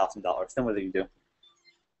 $100,000? Then what do you do?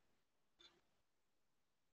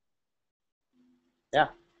 Yeah,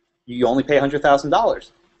 you only pay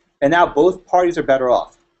 $100,000. And now both parties are better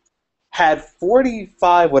off. Had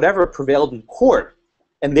 45 whatever prevailed in court,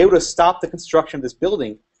 and they would have stopped the construction of this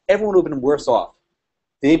building, everyone would have been worse off.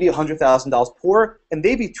 They'd be $100,000 poorer, and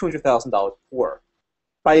they'd be $200,000 poorer.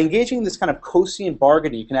 By engaging in this kind of Coasean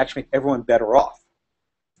bargaining, you can actually make everyone better off.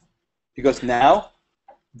 Because now,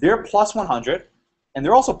 they're plus 100, and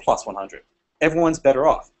they're also plus 100. Everyone's better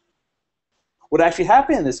off. What actually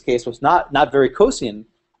happened in this case was not very Coasean.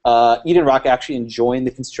 Eden Rock actually enjoined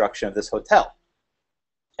the construction of this hotel.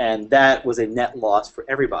 And that was a net loss for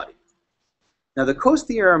everybody. Now, the Coase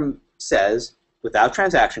theorem says, without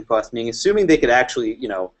transaction costs, meaning assuming they could actually,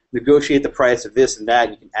 negotiate the price of this and that,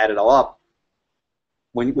 and you can add it all up,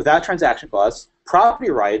 without transaction costs, property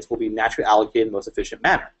rights will be naturally allocated in the most efficient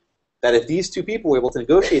manner. That if these two people were able to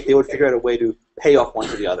negotiate, they would figure out a way to pay off one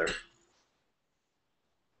to the other.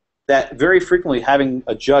 That very frequently having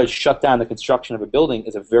a judge shut down the construction of a building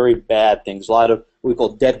is a very bad thing. There's a lot of what we call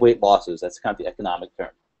deadweight losses. That's kind of the economic term.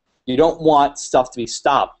 You don't want stuff to be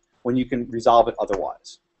stopped when you can resolve it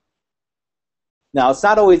otherwise. Now, it's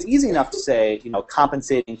not always easy enough to say,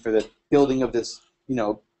 compensating for the building of this,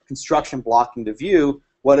 construction blocking the view.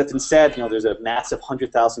 What if instead, there's a massive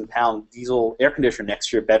 100,000-pound diesel air conditioner next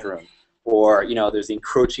to your bedroom, or there's the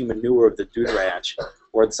encroaching manure of the dude ranch,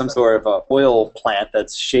 or some sort of oil plant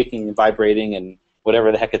that's shaking and vibrating and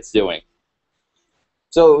whatever the heck it's doing.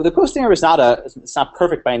 So the Coase theorem is it's not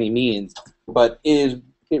perfect by any means, but it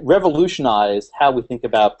revolutionized how we think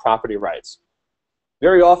about property rights.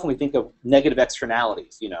 Very often we think of negative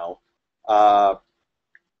externalities. The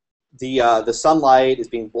sunlight is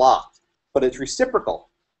being blocked, but it's reciprocal,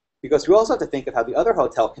 because we also have to think of how the other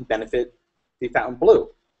hotel can benefit the Fontainebleau.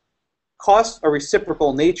 Costs are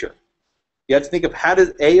reciprocal in nature. You have to think of how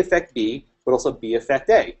does A affect B, but also B affect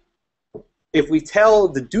A. If we tell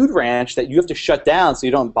the dude ranch that you have to shut down so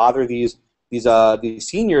you don't bother these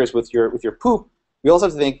seniors with your poop, we also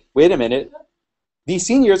have to think, wait a minute, these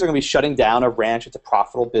seniors are going to be shutting down a ranch that's a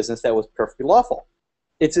profitable business that was perfectly lawful.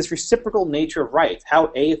 It's this reciprocal nature of rights,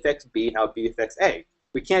 how A affects B and how B affects A.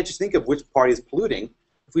 We can't just think of which party is polluting.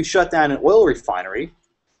 If we shut down an oil refinery,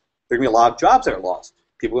 there are going to be a lot of jobs that are lost.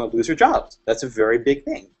 People are going to lose their jobs. That's a very big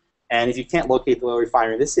thing. And if you can't locate the oil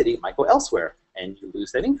refinery in this city, it might go elsewhere, and you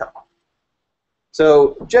lose that income.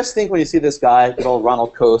 So just think when you see this guy, good old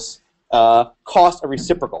Ronald Coase, costs are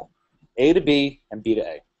reciprocal. A to B and B to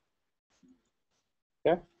A.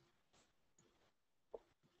 Okay?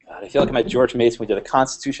 God, I feel like I'm at George Mason. We did a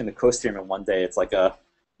Constitution and the Coase theorem in one day. It's like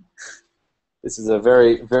this is a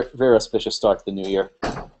very, very, very auspicious start to the new year.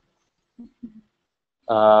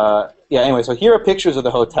 Yeah, anyway, so here are pictures of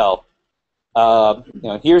the hotel.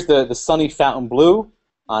 Here's the sunny Fontainebleau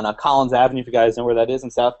on Collins Avenue, if you guys know where that is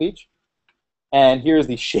in South Beach. And here's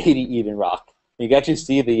the shady Eden Rock. You can actually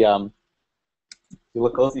see the, if you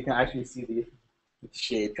look close, you can actually see the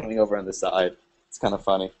shade coming over on the side. It's kind of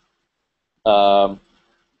funny.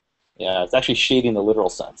 Yeah, it's actually shady in the literal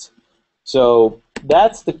sense. So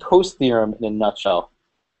that's the Coase theorem in a nutshell.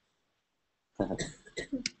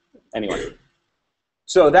 Anyway,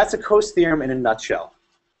 so that's a Coase theorem in a nutshell.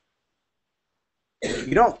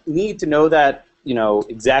 You don't need to know that,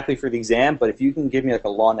 exactly for the exam, but if you can give me like a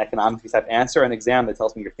law and economics type answer, an exam that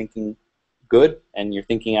tells me you're thinking good and you're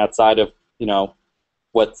thinking outside of,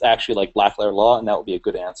 what's actually like black letter law, and that would be a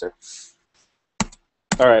good answer.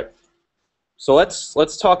 All right. So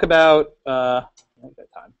let's talk about I think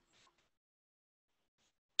that time.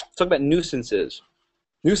 Let's talk about nuisances.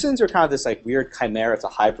 Nuisances are kind of this like weird chimera. It's a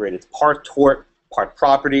hybrid. It's part tort, part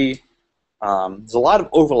property. There's a lot of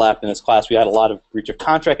overlap in this class. We had a lot of breach of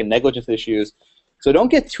contract and negligence issues. So don't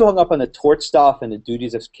get too hung up on the tort stuff and the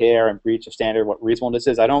duties of care and breach of standard, what reasonableness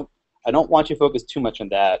is. I don't want you to focus too much on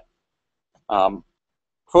that.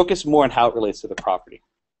 Focus more on how it relates to the property.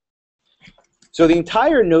 So the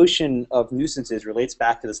entire notion of nuisances relates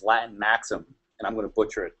back to this Latin maxim, and I'm going to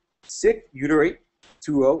butcher it. Sic utere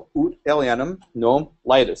tuo ut alienum non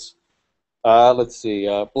litis. Let's see,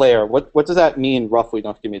 Blair, what does that mean roughly?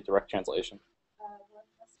 Don't give me a direct translation.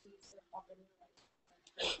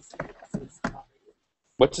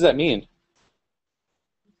 What does that mean?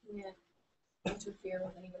 You can't interfere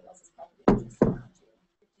with anybody else's property. Just around you.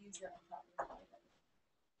 If you use your own property,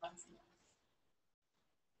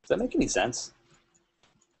 Does that make any sense?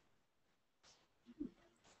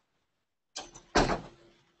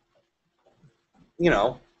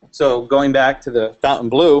 So going back to the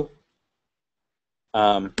Fontainebleau,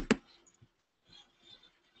 Um,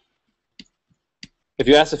 if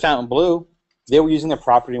you ask the Fountain Blue, they were using their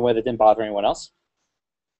property in a way that didn't bother anyone else.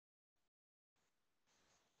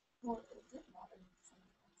 Well, it did bother me.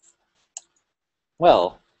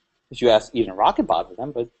 Well, if you ask Eden Rock, it bothered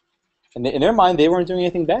them, but in their mind, they weren't doing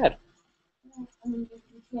anything bad. I mean,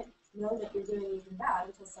 you can't know that you're doing anything bad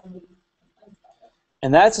until somebody complains about it.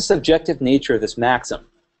 And that's the subjective nature of this maxim.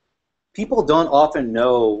 People don't often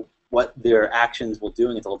know what their actions will do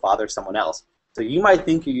until it bothers someone else. So you might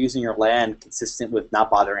think you're using your land consistent with not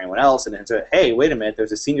bothering anyone else, and then say, hey, wait a minute,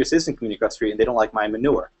 there's a senior citizen community across the street, and they don't like my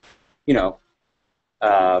manure. You know,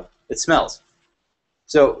 it smells.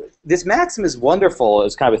 So this maxim is wonderful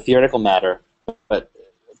as kind of a theoretical matter, but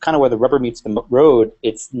kind of where the rubber meets the road,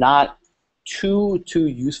 it's not too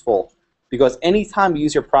useful, because anytime you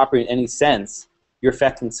use your property in any sense, you're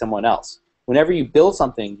affecting someone else. Whenever you build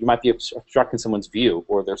something, you might be obstructing someone's view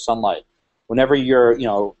or their sunlight. Whenever you're,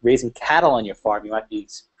 raising cattle on your farm, you might be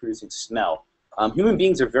producing smell. Human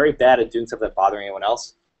beings are very bad at doing stuff that bothering anyone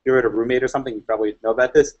else. If you're at a roommate or something, you probably know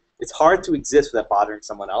about this. It's hard to exist without bothering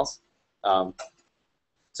someone else.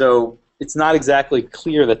 So it's not exactly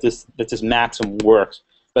clear that this maxim works.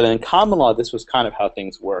 But in common law, this was kind of how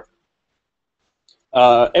things work.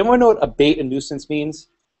 Anyone know what abate a nuisance means?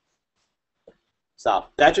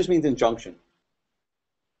 Stop. That just means injunction.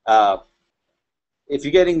 If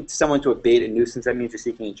you're getting someone to abate a nuisance, that means you're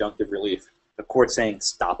seeking injunctive relief. The court's saying,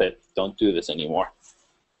 stop it. Don't do this anymore.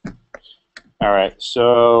 All right.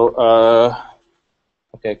 So,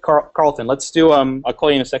 okay, Carlton, let's do, I'll call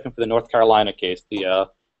you in a second for the North Carolina case, the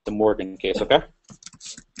Morgan case, okay?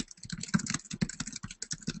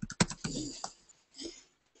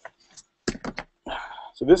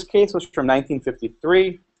 So this case was from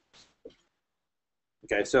 1953.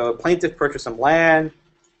 Okay, so a plaintiff purchased some land.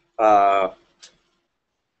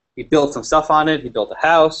 He built some stuff on it. He built a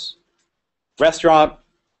house, restaurant,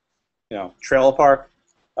 trailer park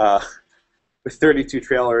with 32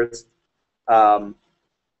 trailers. The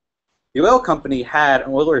oil company had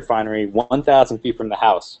an oil refinery 1,000 feet from the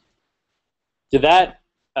house. Did that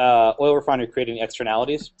oil refinery create any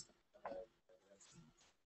externalities?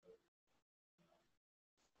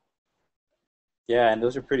 Yeah, and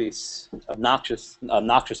those are pretty obnoxious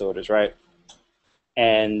odors, right?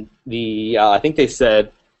 And I think they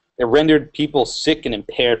said it rendered people sick and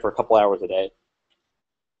impaired for a couple hours a day.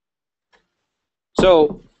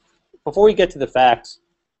 So, before we get to the facts,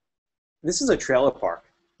 this is a trailer park. Do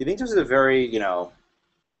you think this is a very,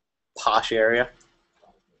 posh area?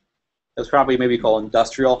 That's probably maybe called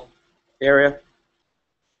industrial area.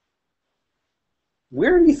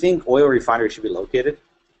 Where do you think oil refineries should be located?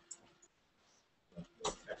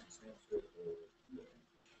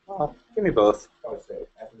 Give me both. I would say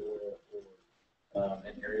everywhere or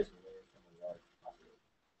in areas away from a large population.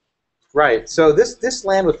 Right. So this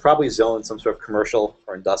land was probably zoned some sort of commercial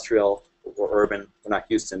or industrial or urban. We're not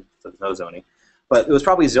Houston, so there's no zoning. But it was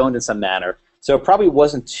probably zoned in some manner. So it probably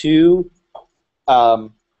wasn't too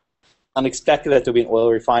unexpected that there'll be an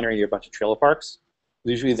oil refinery near a bunch of trailer parks.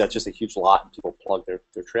 Usually that's just a huge lot and people plug their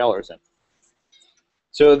trailers in.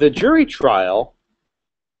 So the jury trial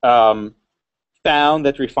found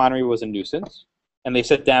that the refinery was a nuisance, and they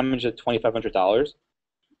set damage at $2,500,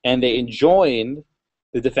 and they enjoined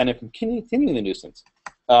the defendant from continuing the nuisance.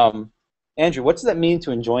 Andrew, what does that mean to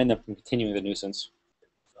enjoin them from continuing the nuisance?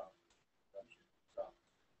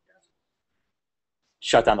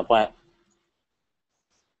 Shut down the plant.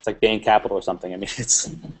 It's like Bain Capital or something. I mean, it's.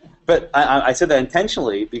 But I said that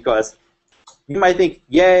intentionally because you might think,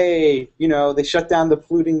 yay, they shut down the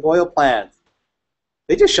polluting oil plant.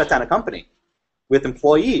 They just shut down a company with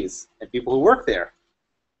employees and people who work there,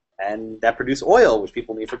 and that produce oil, which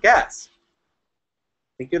people need for gas.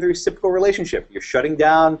 Think of the reciprocal relationship. You're shutting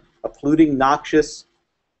down a polluting, noxious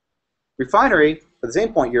refinery. At the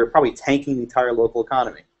same point, you're probably tanking the entire local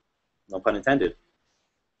economy. No pun intended.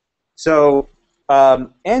 So,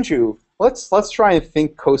 Andrew, let's try and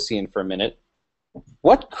think Coasean for a minute.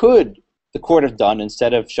 What could the court have done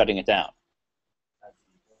instead of shutting it down?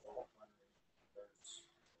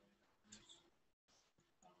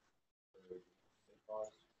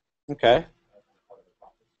 Okay.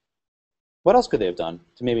 What else could they have done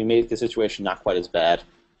to maybe make the situation not quite as bad?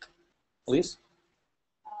 Elise?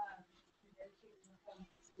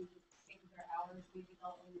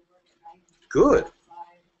 Good.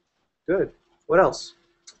 Good. What else?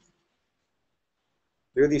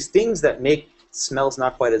 There are these things that make smells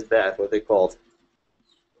not quite as bad. What are they called?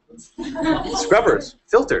 Scrubbers,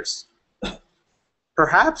 filters.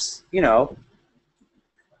 Perhaps,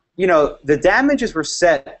 the damages were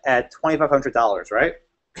set at $2,500, right?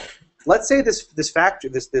 let's say this factory,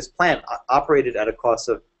 this plant operated at a cost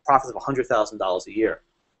of profits of $100,000 a year.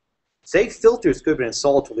 Say filters could have been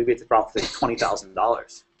sold to alleviate the problem for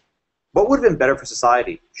 $20,000. What would have been better for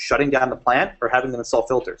society, shutting down the plant or having them install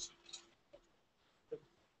filters?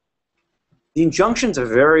 The injunction's a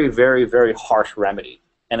very, very, very harsh remedy,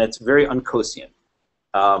 and it's very un-Coasean.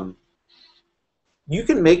 You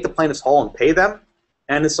can make the plaintiffs whole and pay them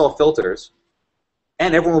and install filters,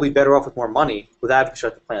 and everyone will be better off with more money without having to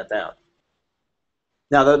shut the plant down.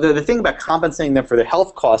 Now, the thing about compensating them for their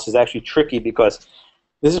health costs is actually tricky because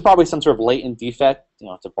this is probably some sort of latent defect. You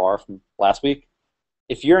know, it's a bar from last week.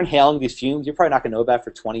 If you're inhaling these fumes, you're probably not going to know about it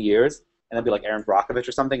for 20 years, and it'll be like Aaron Brockovich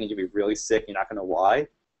or something, and you'll be really sick, and you're not going to know why.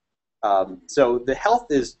 So the health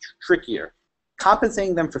is trickier.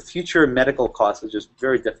 Compensating them for future medical costs is just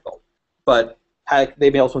very difficult. But had they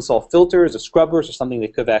been able to install filters or scrubbers or something, they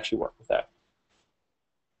could have actually worked with that.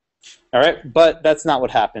 All right, but that's not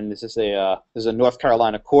what happened. This is a North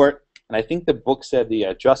Carolina court, and I think the book said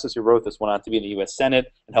the justice who wrote this went on to be in the U.S.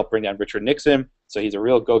 Senate and helped bring down Richard Nixon, so he's a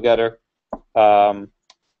real go-getter.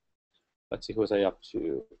 Let's see, who was I up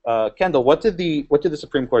to? Kendall, what did the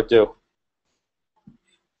Supreme Court do?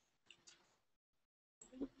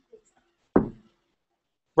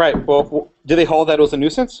 Right. Well, did they hold that it was a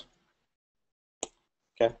nuisance?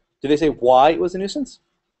 Okay. Did they say why it was a nuisance?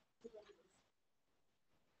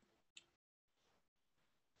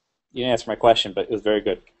 You didn't answer my question, but it was very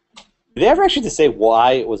good. Did they ever actually just say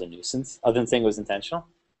why it was a nuisance, other than saying it was intentional?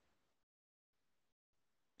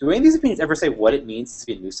 Do any of these opinions ever say what it means to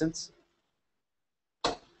be a nuisance?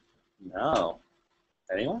 No.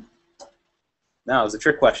 Anyone? No, it was a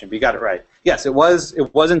trick question, but you got it right. Yes, it was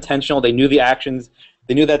intentional. They knew the actions.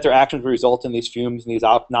 They knew that their actions would result in these fumes and these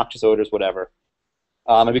obnoxious odors, whatever.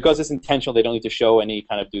 And because it's intentional, they don't need to show any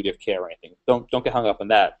kind of duty of care or anything. Don't get hung up on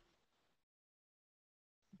that.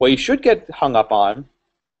 What you should get hung up on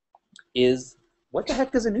is what the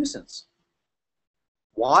heck is a nuisance?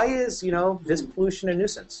 Why is this pollution a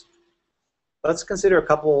nuisance? Let's consider a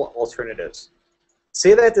couple alternatives.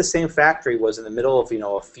 Say that the same factory was in the middle of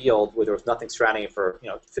a field where there was nothing surrounding it for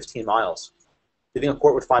 15 miles. Do you think a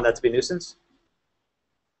court would find that to be a nuisance?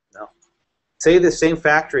 No. Say the same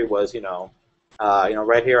factory was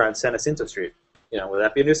right here on San Jacinto Street. Would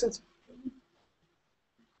that be a nuisance?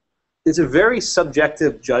 It's a very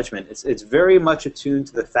subjective judgment. It's very much attuned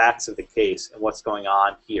to the facts of the case and what's going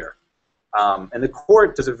on here. And the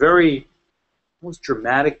court does a very almost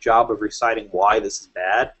dramatic job of reciting why this is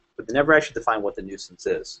bad, but they never actually define what the nuisance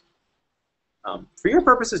is. For your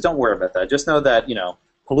purposes, don't worry about that. Just know that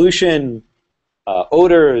pollution,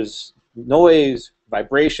 odors, noise,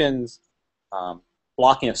 vibrations,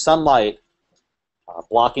 blocking of sunlight,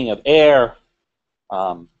 blocking of air,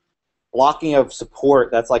 blocking of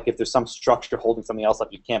support. That's like if there's some structure holding something else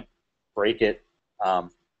up, you can't break it.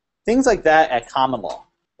 Things like that at common law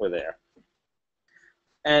were there.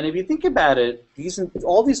 And if you think about it,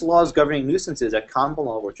 all these laws governing nuisances at common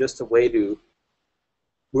law were just a way to,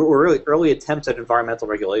 were really early attempts at environmental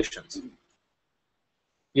regulations.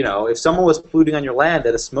 If someone was polluting on your land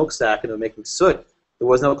at a smokestack and they were making soot, there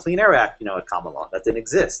was no Clean Air Act, at common law. That didn't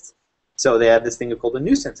exist. So they had this thing called a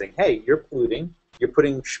nuisance, saying, hey, you're polluting, you're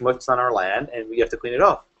putting schmutz on our land, and we have to clean it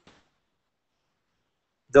off.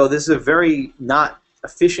 Though this is a very not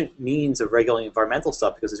efficient means of regulating environmental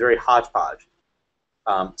stuff because it's very hodgepodge.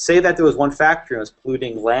 Say that there was one factory and was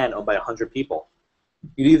polluting land owned by 100 people.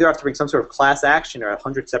 You'd either have to bring some sort of class action or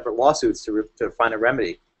 100 separate lawsuits to find a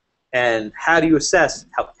remedy. And how do you assess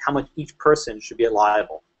how much each person should be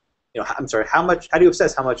liable? How do you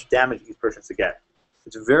assess how much damage each person should get?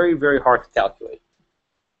 It's very, very hard to calculate.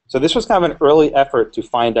 So this was kind of an early effort to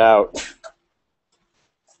find out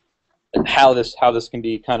how this can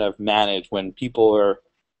be kind of managed when people are,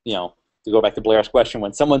 to go back to Blair's question,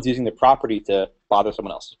 when someone's using their property to bother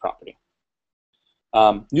someone else's property.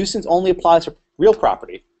 Nuisance only applies for real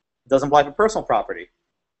property. It doesn't apply for personal property.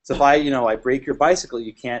 So if I break your bicycle,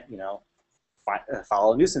 you can't,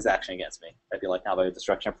 file a nuisance action against me. That'd be like now by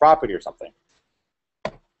destruction of property or something.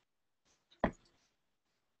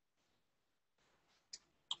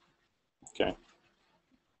 Okay.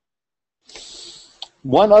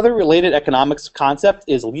 One other related economics concept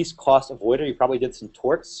is least cost avoider. You probably did some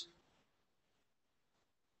torts.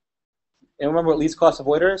 Anyone remember what least cost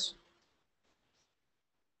avoider is?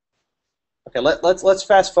 Okay, let's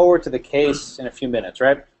fast forward to the case in a few minutes,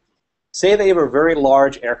 right? Say they have a very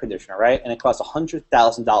large air conditioner, right, and it costs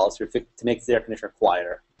 $100,000 to make the air conditioner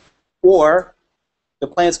quieter. Or the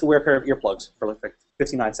plants could wear a pair of earplugs for like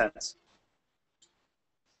 59 cents.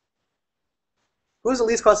 Who's the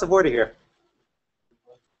least cost avoider here?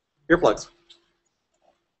 Earplugs.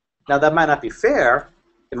 Now, that might not be fair.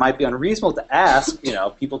 It might be unreasonable to ask,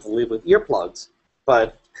 people to live with earplugs.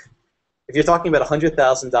 But if you're talking about a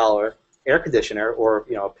 $100,000 air conditioner or,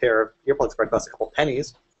 a pair of earplugs probably costs a couple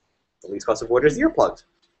pennies, the least cost avoider is the earplugs.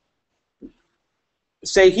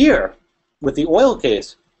 Say here, with the oil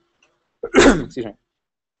case, excuse me,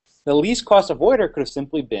 the least cost avoider could have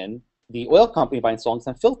simply been the oil company by installing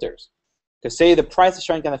some filters. Because say the price of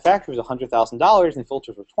shutting down the factory was $100,000 and the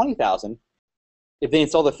filters were $20,000, if they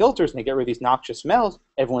install the filters and they get rid of these noxious smells,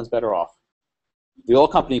 everyone's better off. The oil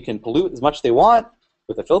company can pollute as much as they want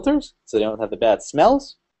with the filters, so they don't have the bad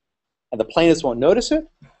smells, and the plaintiffs won't notice it,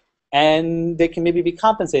 and they can maybe be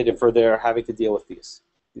compensated for their having to deal with these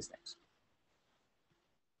things.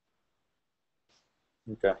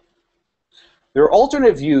 Okay. There are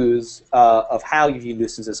alternate views of how you view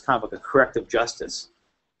nuisance as kind of like a corrective justice,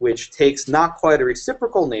 which takes not quite a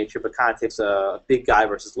reciprocal nature, but kind of takes a big guy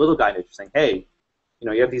versus little guy nature, saying, hey,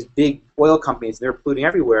 you have these big oil companies, and they're polluting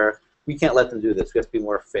everywhere. We can't let them do this. We have to be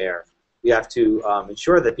more fair. We have to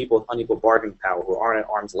ensure that people with unequal bargaining power who aren't at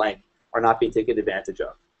arm's length are not being taken advantage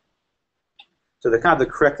of. So the kind of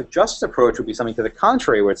the corrective justice approach would be something to the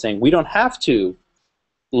contrary, where it's saying we don't have to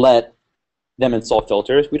let them install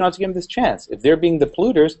filters. We don't have to give them this chance. If they're being the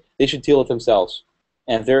polluters, they should deal with themselves.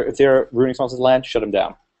 And if they're ruining someone else's land, shut them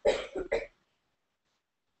down.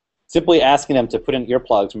 Simply asking them to put in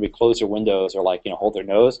earplugs when we close their windows or hold their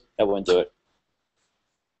nose, that wouldn't do it.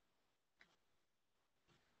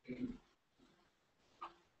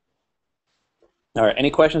 All right, any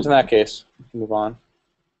questions in that case? We can move on.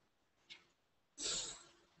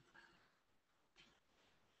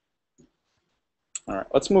 All right,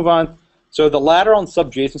 let's move on. So the lateral and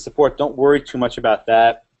subjacent support, don't worry too much about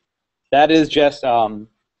that. That is just,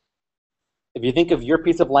 if you think of your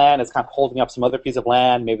piece of land as kind of holding up some other piece of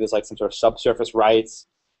land, maybe there's some sort of subsurface rights,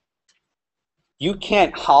 you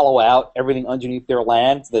can't hollow out everything underneath their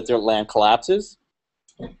land so that their land collapses.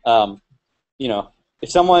 If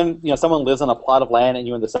someone lives on a plot of land and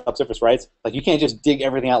you're in the subsurface rights, you can't just dig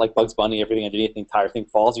everything out like Bugs Bunny, everything underneath, the entire thing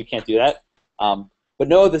falls. You can't do that. But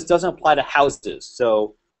no, this doesn't apply to houses.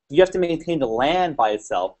 So you have to maintain the land by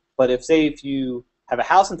itself. But if you have a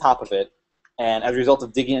house on top of it, and as a result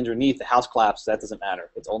of digging underneath, the house collapses, that doesn't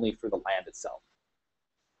matter. It's only for the land itself.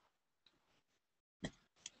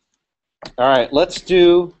 All right, let's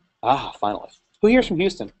do, finally. Who here's from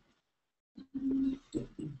Houston?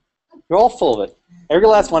 You're all full of it. Every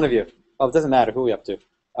last one of you. Oh, it doesn't matter. Who are we up to?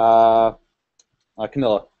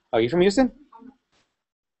 Camilla. Are you from Houston?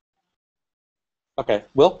 Okay.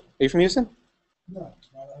 Will, are you from Houston? No,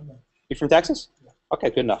 I'm not. You from Texas? Yeah. Okay,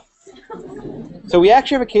 good enough. So we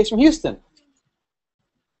actually have a case from Houston.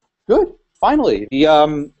 Good. Finally, the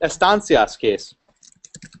Estancias case.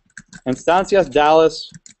 Estancias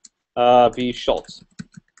Dallas v. Schultz.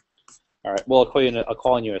 All right. Well, I'll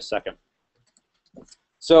call on you in a second.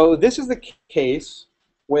 So this is the case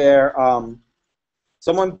where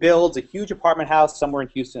someone builds a huge apartment house somewhere in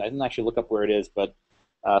Houston. I didn't actually look up where it is, but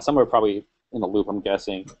somewhere probably in the Loop, I'm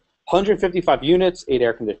guessing. 155 units,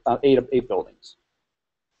 8 buildings.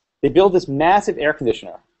 They build this massive air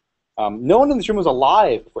conditioner. No one in this room was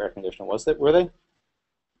alive before air conditioning, were they?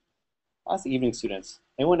 Oh, that's the evening students.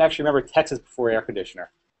 Anyone actually remember Texas before air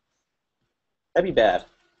conditioner? That'd be bad.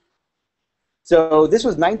 So this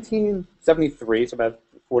was 1973, so about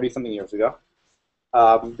 40-something years ago.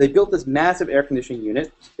 They built this massive air conditioning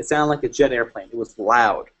unit. It sounded like a jet airplane. It was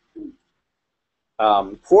loud.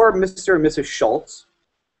 Poor Mr. and Mrs. Schultz,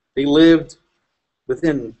 they lived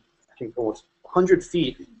within, I think, almost 100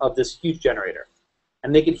 feet of this huge generator.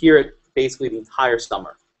 And they could hear it basically the entire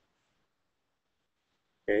summer.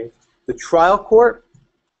 Okay. The trial court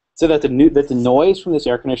said that the noise from this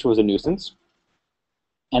air conditioner was a nuisance,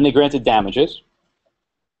 and they granted damages.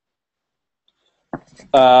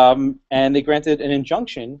 And they granted an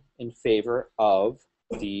injunction in favor of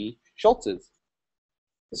the Schultzes.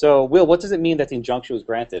 So, Will, what does it mean that the injunction was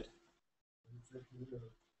granted?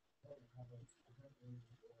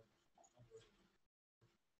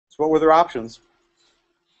 So what were their options?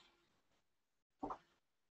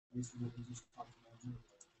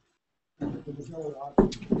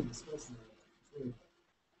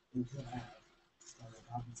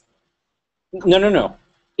 No.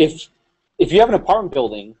 If you have an apartment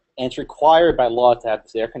building and it's required by law to have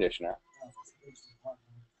this air conditioner,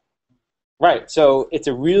 right? So it's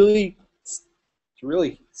a really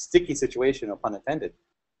sticky situation, no pun intended.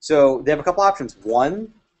 So they have a couple options.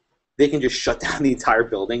 One, they can just shut down the entire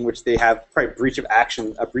building, which they have probably a breach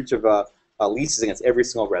of leases against every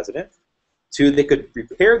single resident. Two, they could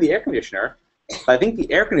repair the air conditioner, but I think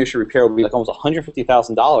the air conditioner repair would be like almost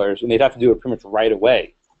 $150,000, and they'd have to do it pretty much right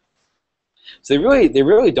away. So they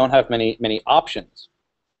really don't have many options.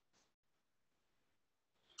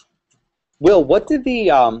 Will, what did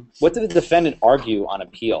the defendant argue on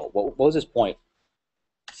appeal? What was his point?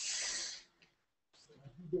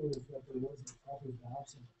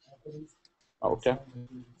 Okay.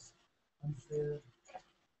 Unfair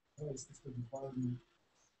price that's been bargained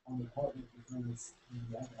on the apartment because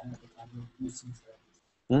the other half of the nuisance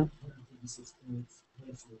Hmm? 156 points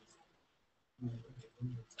versus they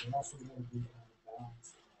also want to be on the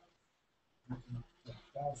balance.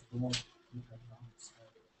 Balance below the economics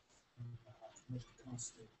what the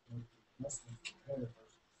cost of investment compared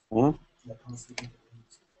Mhm. to the cost of the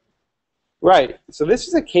Right. So this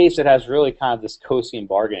is a case that has really kind of this Coase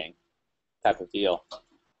bargaining type of deal.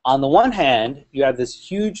 On the one hand, you have this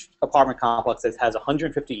huge apartment complex that has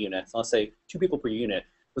 150 units. Let's say 2 people per unit.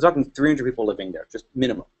 We're talking 300 people living there, just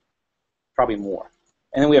minimum, probably more.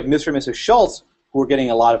 And then we have Mr. and Mrs. Schultz, who are getting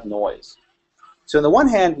a lot of noise. So on the one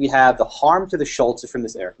hand, we have the harm to the Schultzes from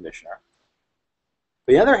this air conditioner.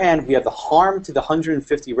 On the other hand, we have the harm to the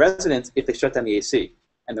 150 residents if they shut down the AC,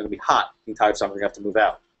 and they're going to be hot the entire summer. You're going to have to move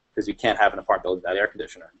out because you can't have an apartment building without air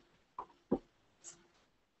conditioner.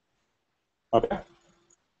 Okay.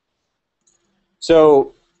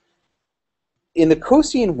 So in the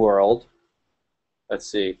Coasean world, let's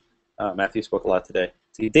see, Matthew spoke a lot today.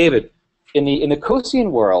 See, David, in the Coasean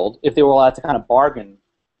world, if they were allowed to kind of bargain,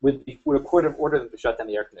 would a court have ordered them to shut down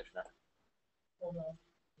the air conditioner?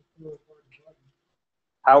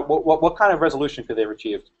 What kind of resolution could they have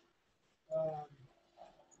achieved?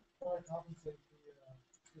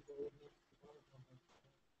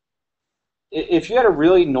 If you had a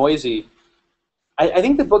really noisy, I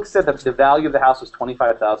think the book said that the value of the house was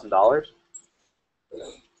 $25,000.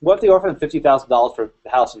 What if they offer them $50,000 for the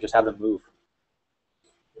house and just have them move?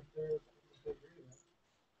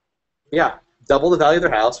 Yeah, double the value of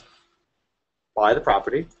their house, buy the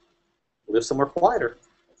property, live somewhere quieter.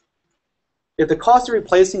 If the cost of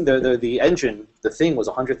replacing the engine, the thing, was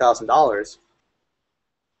 $100,000,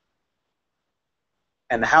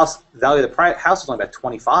 and the house value of the house was only about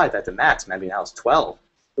 25 at the max, maybe the house 12,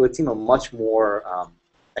 it would seem a much more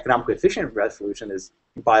economically efficient resolution is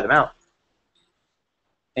you buy them out.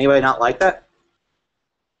 Anybody not like that?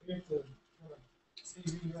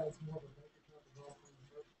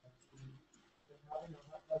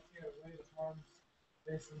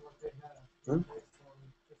 Hmm?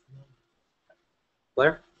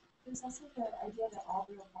 Blair? There's also the idea that all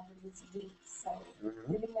real property is leased, so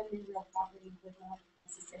giving them new real property would not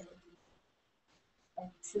necessarily be a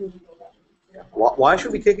true legal remedy. Why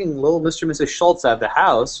should we be kicking little Mr. and Mrs. Schultz out of the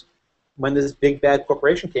house when this big bad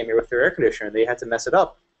corporation came here with their air conditioner and they had to mess it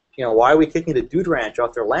up? You know, why are we kicking the Dude Ranch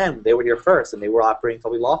off their land when they were here first and they were operating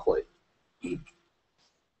totally lawfully?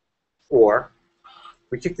 Or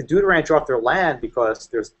we kick the Dude Ranch off their land because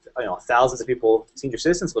there's thousands of people, senior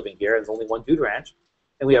citizens living here, and there's only one Dude Ranch,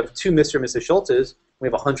 and we have 2 Mr. and Mrs. Schultzes, we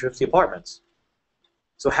have 150 apartments.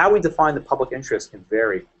 So how we define the public interest can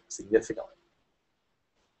vary significantly.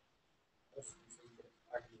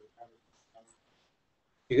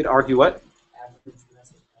 You could argue what?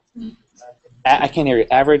 I can't hear you.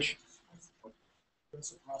 Average?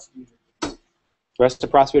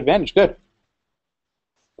 Reciprocity advantage. Good.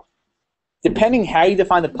 Depending how you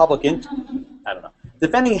define the public interest, I don't know.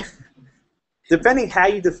 Depending how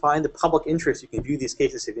you define the public interest, you can view these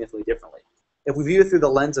cases significantly differently. If we view it through the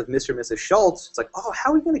lens of Mr. and Mrs. Schultz, it's like, oh,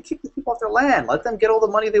 how are we going to kick these people off their land? Let them get all the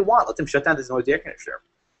money they want. Let them shut down this noisy air conditioner.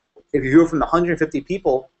 If you view it from the 150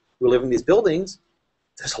 people who live in these buildings,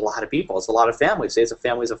 there's a lot of people. It's a lot of families. Say it's a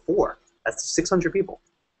families of 4. That's 600 people.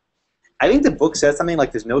 I think the book says something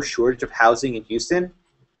like there's no shortage of housing in Houston.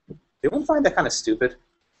 They won't find that kind of stupid,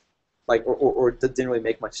 like, or it didn't really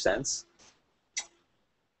make much sense.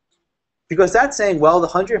 Because that's saying, well, the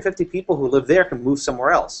 150 people who live there can move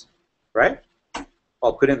somewhere else, right?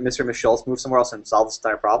 Well, couldn't Mr. and Ms. Schultz move somewhere else and solve this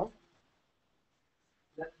entire problem?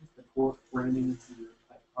 Is that just the court framing into your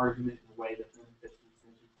argument in a way that benefits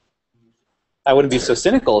the I wouldn't be so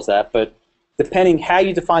cynical as that, but depending how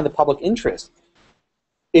you define the public interest.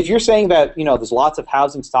 If you're saying that there's lots of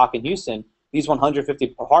housing stock in Houston, these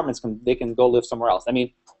 150 apartments they can go live somewhere else. I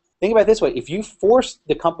mean, think about it this way: if you force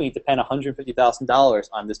the company to spend $150,000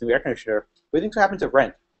 on this new air conditioner, what do you think's going to happen to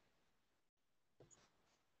rent?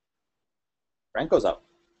 Rent goes up.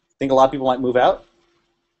 Think a lot of people might move out?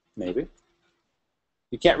 Maybe.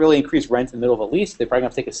 You can't really increase rent in the middle of a lease. They're probably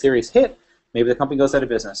going to take a serious hit. Maybe the company goes out of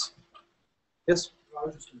business. Yes? I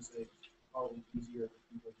was just going to say, it's probably easier for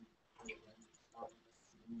people who pay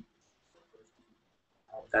rent.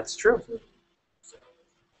 That's true.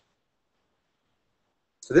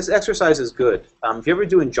 So this exercise is good. If you ever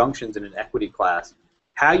do injunctions in an equity class,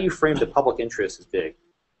 how you frame the public interest is big.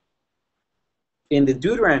 In the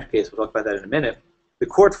Dude Ranch case, we'll talk about that in a minute, the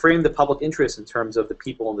court framed the public interest in terms of the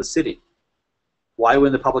people in the city. Why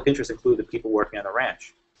wouldn't the public interest include the people working on the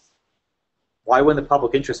ranch? Why wouldn't the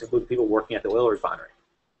public interest include the people working at the oil refinery?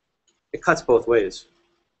 It cuts both ways.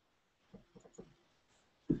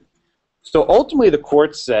 So ultimately, the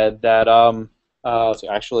court said that. So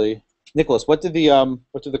actually, Nicholas, what did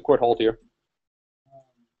the court hold here?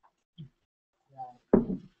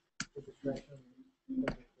 That the discretion of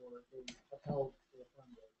the court is upheld to the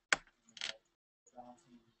funded,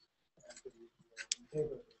 balancing equity in favor of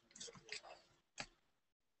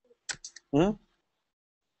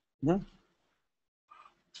the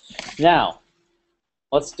Now,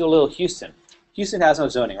 let's do a little Houston. Houston has no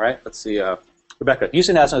zoning, right? Let's see, Rebecca.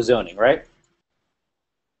 Houston has no zoning, right?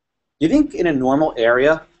 You think in a normal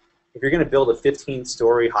area, if you're going to build a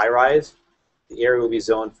 15-story high-rise, the area will be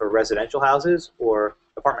zoned for residential houses or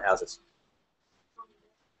apartment houses?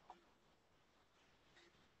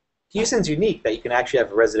 Houston's unique that you can actually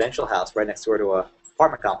have a residential house right next door to an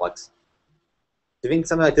apartment complex. Do you think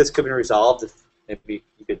something like this could be resolved if maybe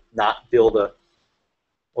you could not build a,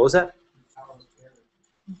 what was that?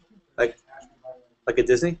 Like a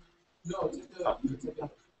Disney? No, it's a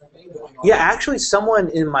thing going on. Yeah, actually, someone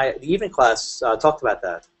in the evening class talked about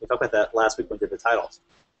that. We talked about that last week when we did the titles.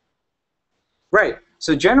 Right.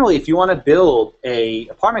 So generally, if you want to build a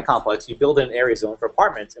apartment complex, you build an area zone for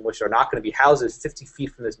apartments in which there are not going to be houses 50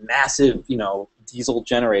 feet from this massive, diesel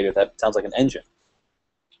generator that sounds like an engine.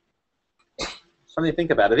 Something to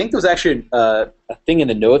think about. I think there was actually a thing in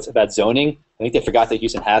the notes about zoning. I think they forgot that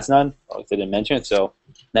Houston has none. Or they didn't mention it, so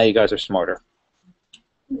now you guys are smarter.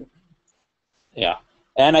 Yeah.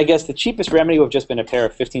 And I guess the cheapest remedy would have just been a pair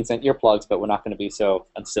of 15-cent earplugs, but we're not going to be so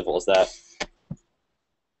uncivil as that.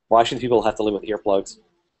 Why should people have to live with earplugs?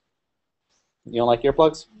 You don't like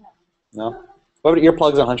earplugs? No? What about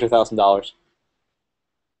earplugs on $100,000?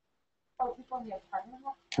 Oh, people in the apartment?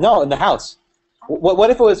 No, in the house. What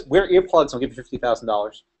if it was, wear earplugs and we'll give you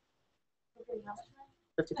 $50,000?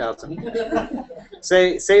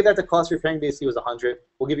 $50,000. Say that the cost of repairing the AC was $100.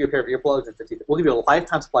 We'll give you a pair of earplugs and we'll give you a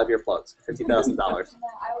lifetime supply of earplugs, $50,000. No, I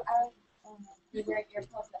you wear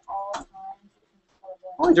earplugs at all times.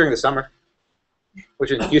 Only during the summer,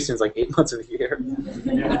 which in Houston's like 8 months of the year.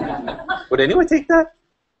 Would anyone take that?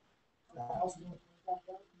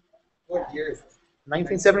 What year is it?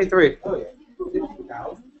 1973. Oh, yeah.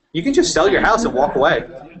 50,000? You can just sell your house and walk away.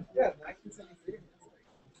 Yeah, 1973.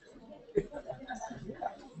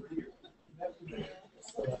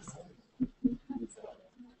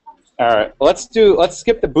 All right, let's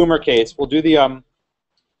skip the Boomer case. We'll do the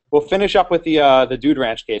we'll finish up with the Dude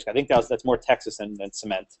Ranch case. I think that's more Texas than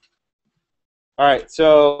cement. All right,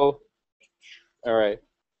 so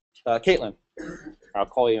Caitlin, I'll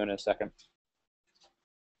call you in a second.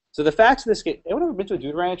 So the facts of this case, anyone ever been to a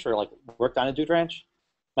Dude Ranch or like worked on a Dude Ranch?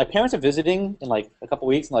 My parents are visiting in like a couple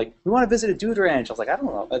weeks and like, we want to visit a Dude Ranch. I was like, I don't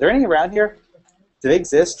know. Are there any around here? Do they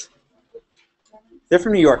exist? They're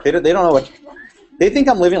from New York. They don't know what. They think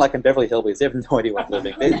I'm living like in Beverly Hillbillies. They have no idea what I'm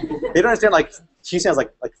living. They don't understand like she sounds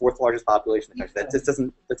like fourth largest population in the country.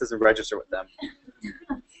 That doesn't register with them.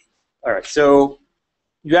 All right, so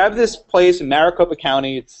you have this place in Maricopa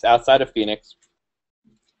County. It's outside of Phoenix.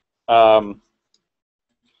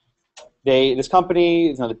 This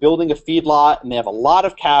company is building a feedlot, and they have a lot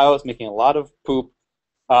of cows making a lot of poop.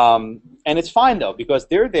 And it's fine though because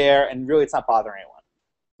they're there, and really it's not bothering anyone.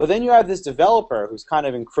 But then you have this developer who's kind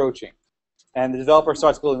of encroaching. And the developer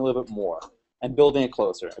starts building a little bit more, and building it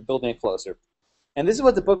closer, and building it closer. And this is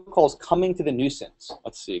what the book calls coming to the nuisance.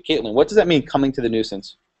 Let's see. Caitlin, what does that mean, coming to the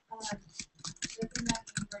nuisance?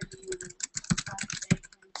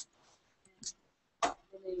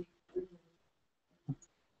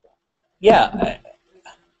 Yeah.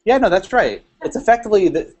 Yeah, no, that's right. It's effectively,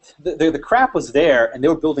 the crap was there, and they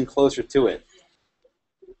were building closer to it.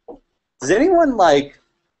 Does anyone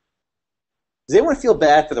feel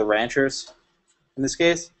bad for the ranchers in this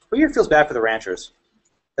case? Who here feels bad for the ranchers?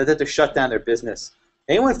 That they have to shut down their business.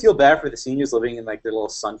 Anyone feel bad for the seniors living in like their little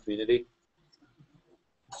sun community?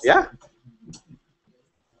 Yeah?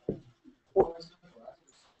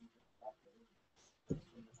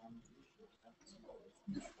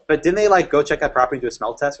 But didn't they like go check out property and do a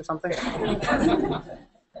smell test or something?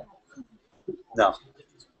 No.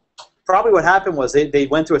 Probably what happened was they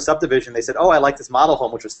went to a subdivision. They said, "Oh, I like this model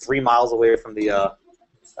home," which was 3 miles away from the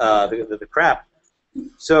crap.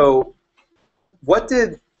 So, what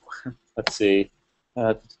did? Let's see,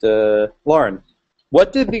 Lauren.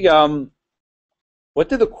 What did What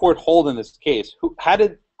did the court hold in this case? How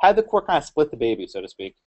did the court kind of split the baby, so to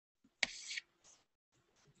speak?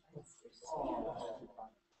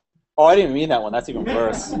 Oh, I didn't mean that one. That's even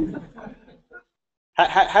worse.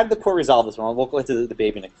 How did the court resolve this one? We'll go into the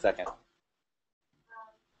baby in a second.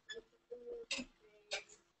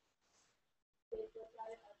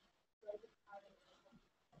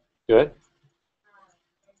 Good.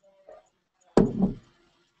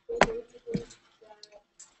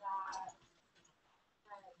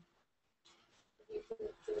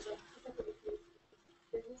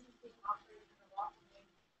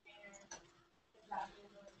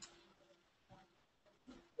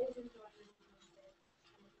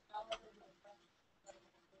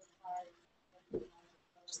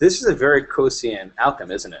 So this is a very Coasean outcome,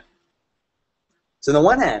 isn't it? So on the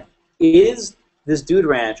one hand, is this dude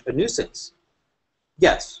ranch a nuisance?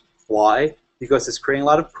 Yes. Why? Because it's creating a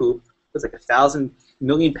lot of poop. It's like 1,000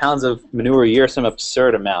 million pounds of manure a year, some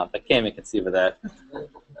absurd amount. I can't even conceive of that.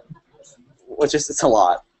 Which is, it's a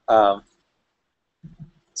lot.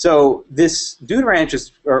 So this dude ranch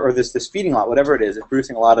is, or this feeding lot, whatever it is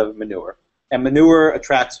producing a lot of manure. And manure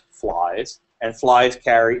attracts flies, and flies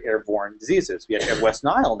carry airborne diseases. We actually have West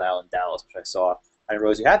Nile now in Dallas, which I saw. I didn't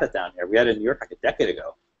realize you had that down here. We had it in New York like a decade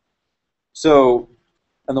ago. So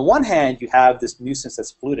on the one hand, you have this nuisance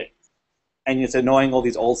that's polluting, and it's annoying all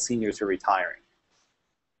these old seniors who are retiring.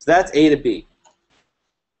 So that's A to B.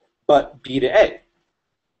 But B to A.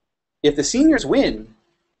 If the seniors win,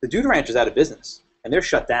 the dude ranch is out of business, and they're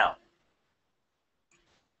shut down.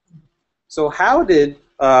 So how did,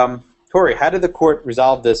 Tori, how did the court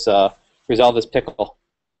resolve this pickle?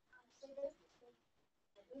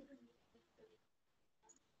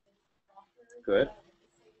 Good.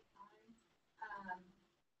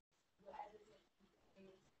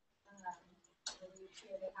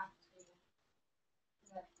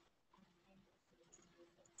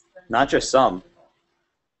 Not just some.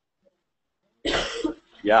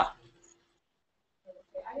 Yeah.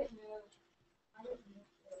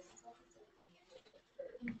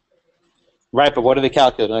 Right, but what do they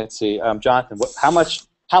calculate? Let's see, Jonathan. How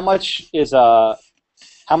much is the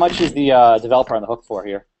developer on the hook for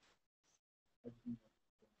here?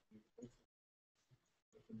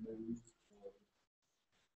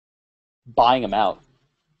 Buying them out.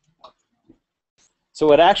 So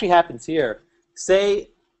what actually happens here? Say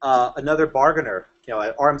another bargainer,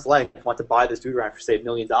 at arm's length, want to buy this dude ranch for say $1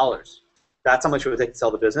 million. That's how much it would take to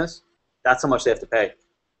sell the business. That's how much they have to pay.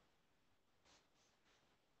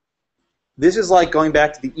 This is like going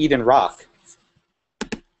back to the Eden Rock.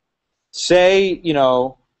 Say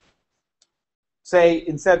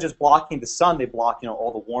instead of just blocking the sun, they block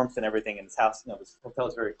all the warmth and everything in this house. This hotel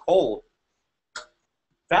is very cold.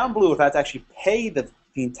 Found Blue would have to actually pay the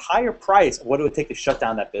entire price of what it would take to shut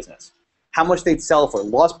down that business. How much they'd sell for,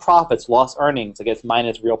 lost profits, lost earnings, I guess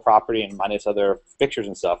minus real property and minus other fixtures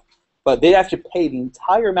and stuff. But they'd have to pay the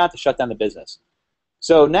entire amount to shut down the business.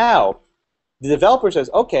 So now, the developer says,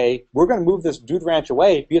 okay, we're going to move this dude ranch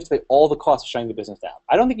away, but you have to pay all the costs of shutting the business down.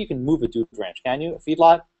 I don't think you can move a dude ranch, can you? A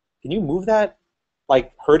feedlot? Can you move that?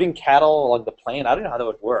 Like herding cattle along the plain? I don't know how that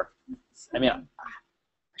would work. I mean,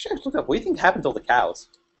 actually, I looked up, what do you think happened to all the cows?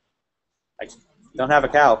 I don't have a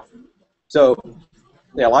cow. So,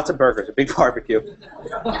 yeah, lots of burgers, a big barbecue.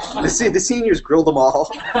 The seniors grilled them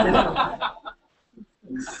all.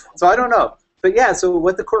 So I don't know. But yeah, so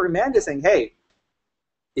what the court remanded is saying, hey,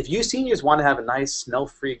 if you seniors want to have a nice,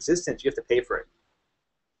 smell-free existence, you have to pay for it.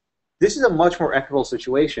 This is a much more equitable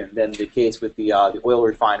situation than the case with the oil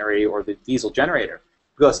refinery or the diesel generator,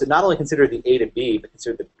 because it not only considered the A to B, but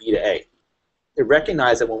considered the B to A. It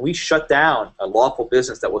recognized that when we shut down a lawful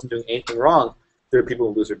business that wasn't doing anything wrong, there are people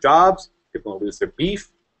who lose their jobs, people who lose their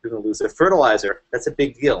beef, people who lose their fertilizer. That's a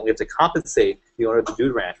big deal. We have to compensate the owner of the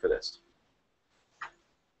dude ranch for this.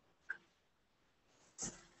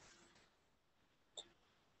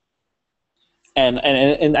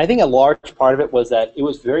 And I think a large part of it was that it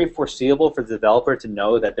was very foreseeable for the developer to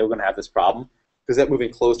know that they were going to have this problem, because they're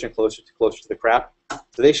moving closer and closer to the crap.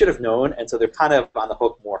 So they should have known, and so they're kind of on the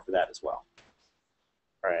hook more for that as well.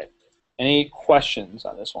 All right. Any questions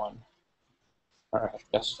on this one? All right.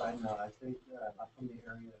 Yes. I know. I think I'm from the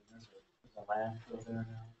area. There's a landfill there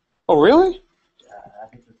now. Oh, really? Yeah, I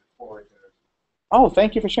think there's a quarry there. Oh,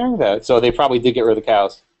 thank you for sharing that. So they probably did get rid of the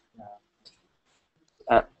cows.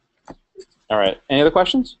 Yeah. All right. Any other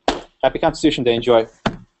questions? Happy Constitution Day. Enjoy.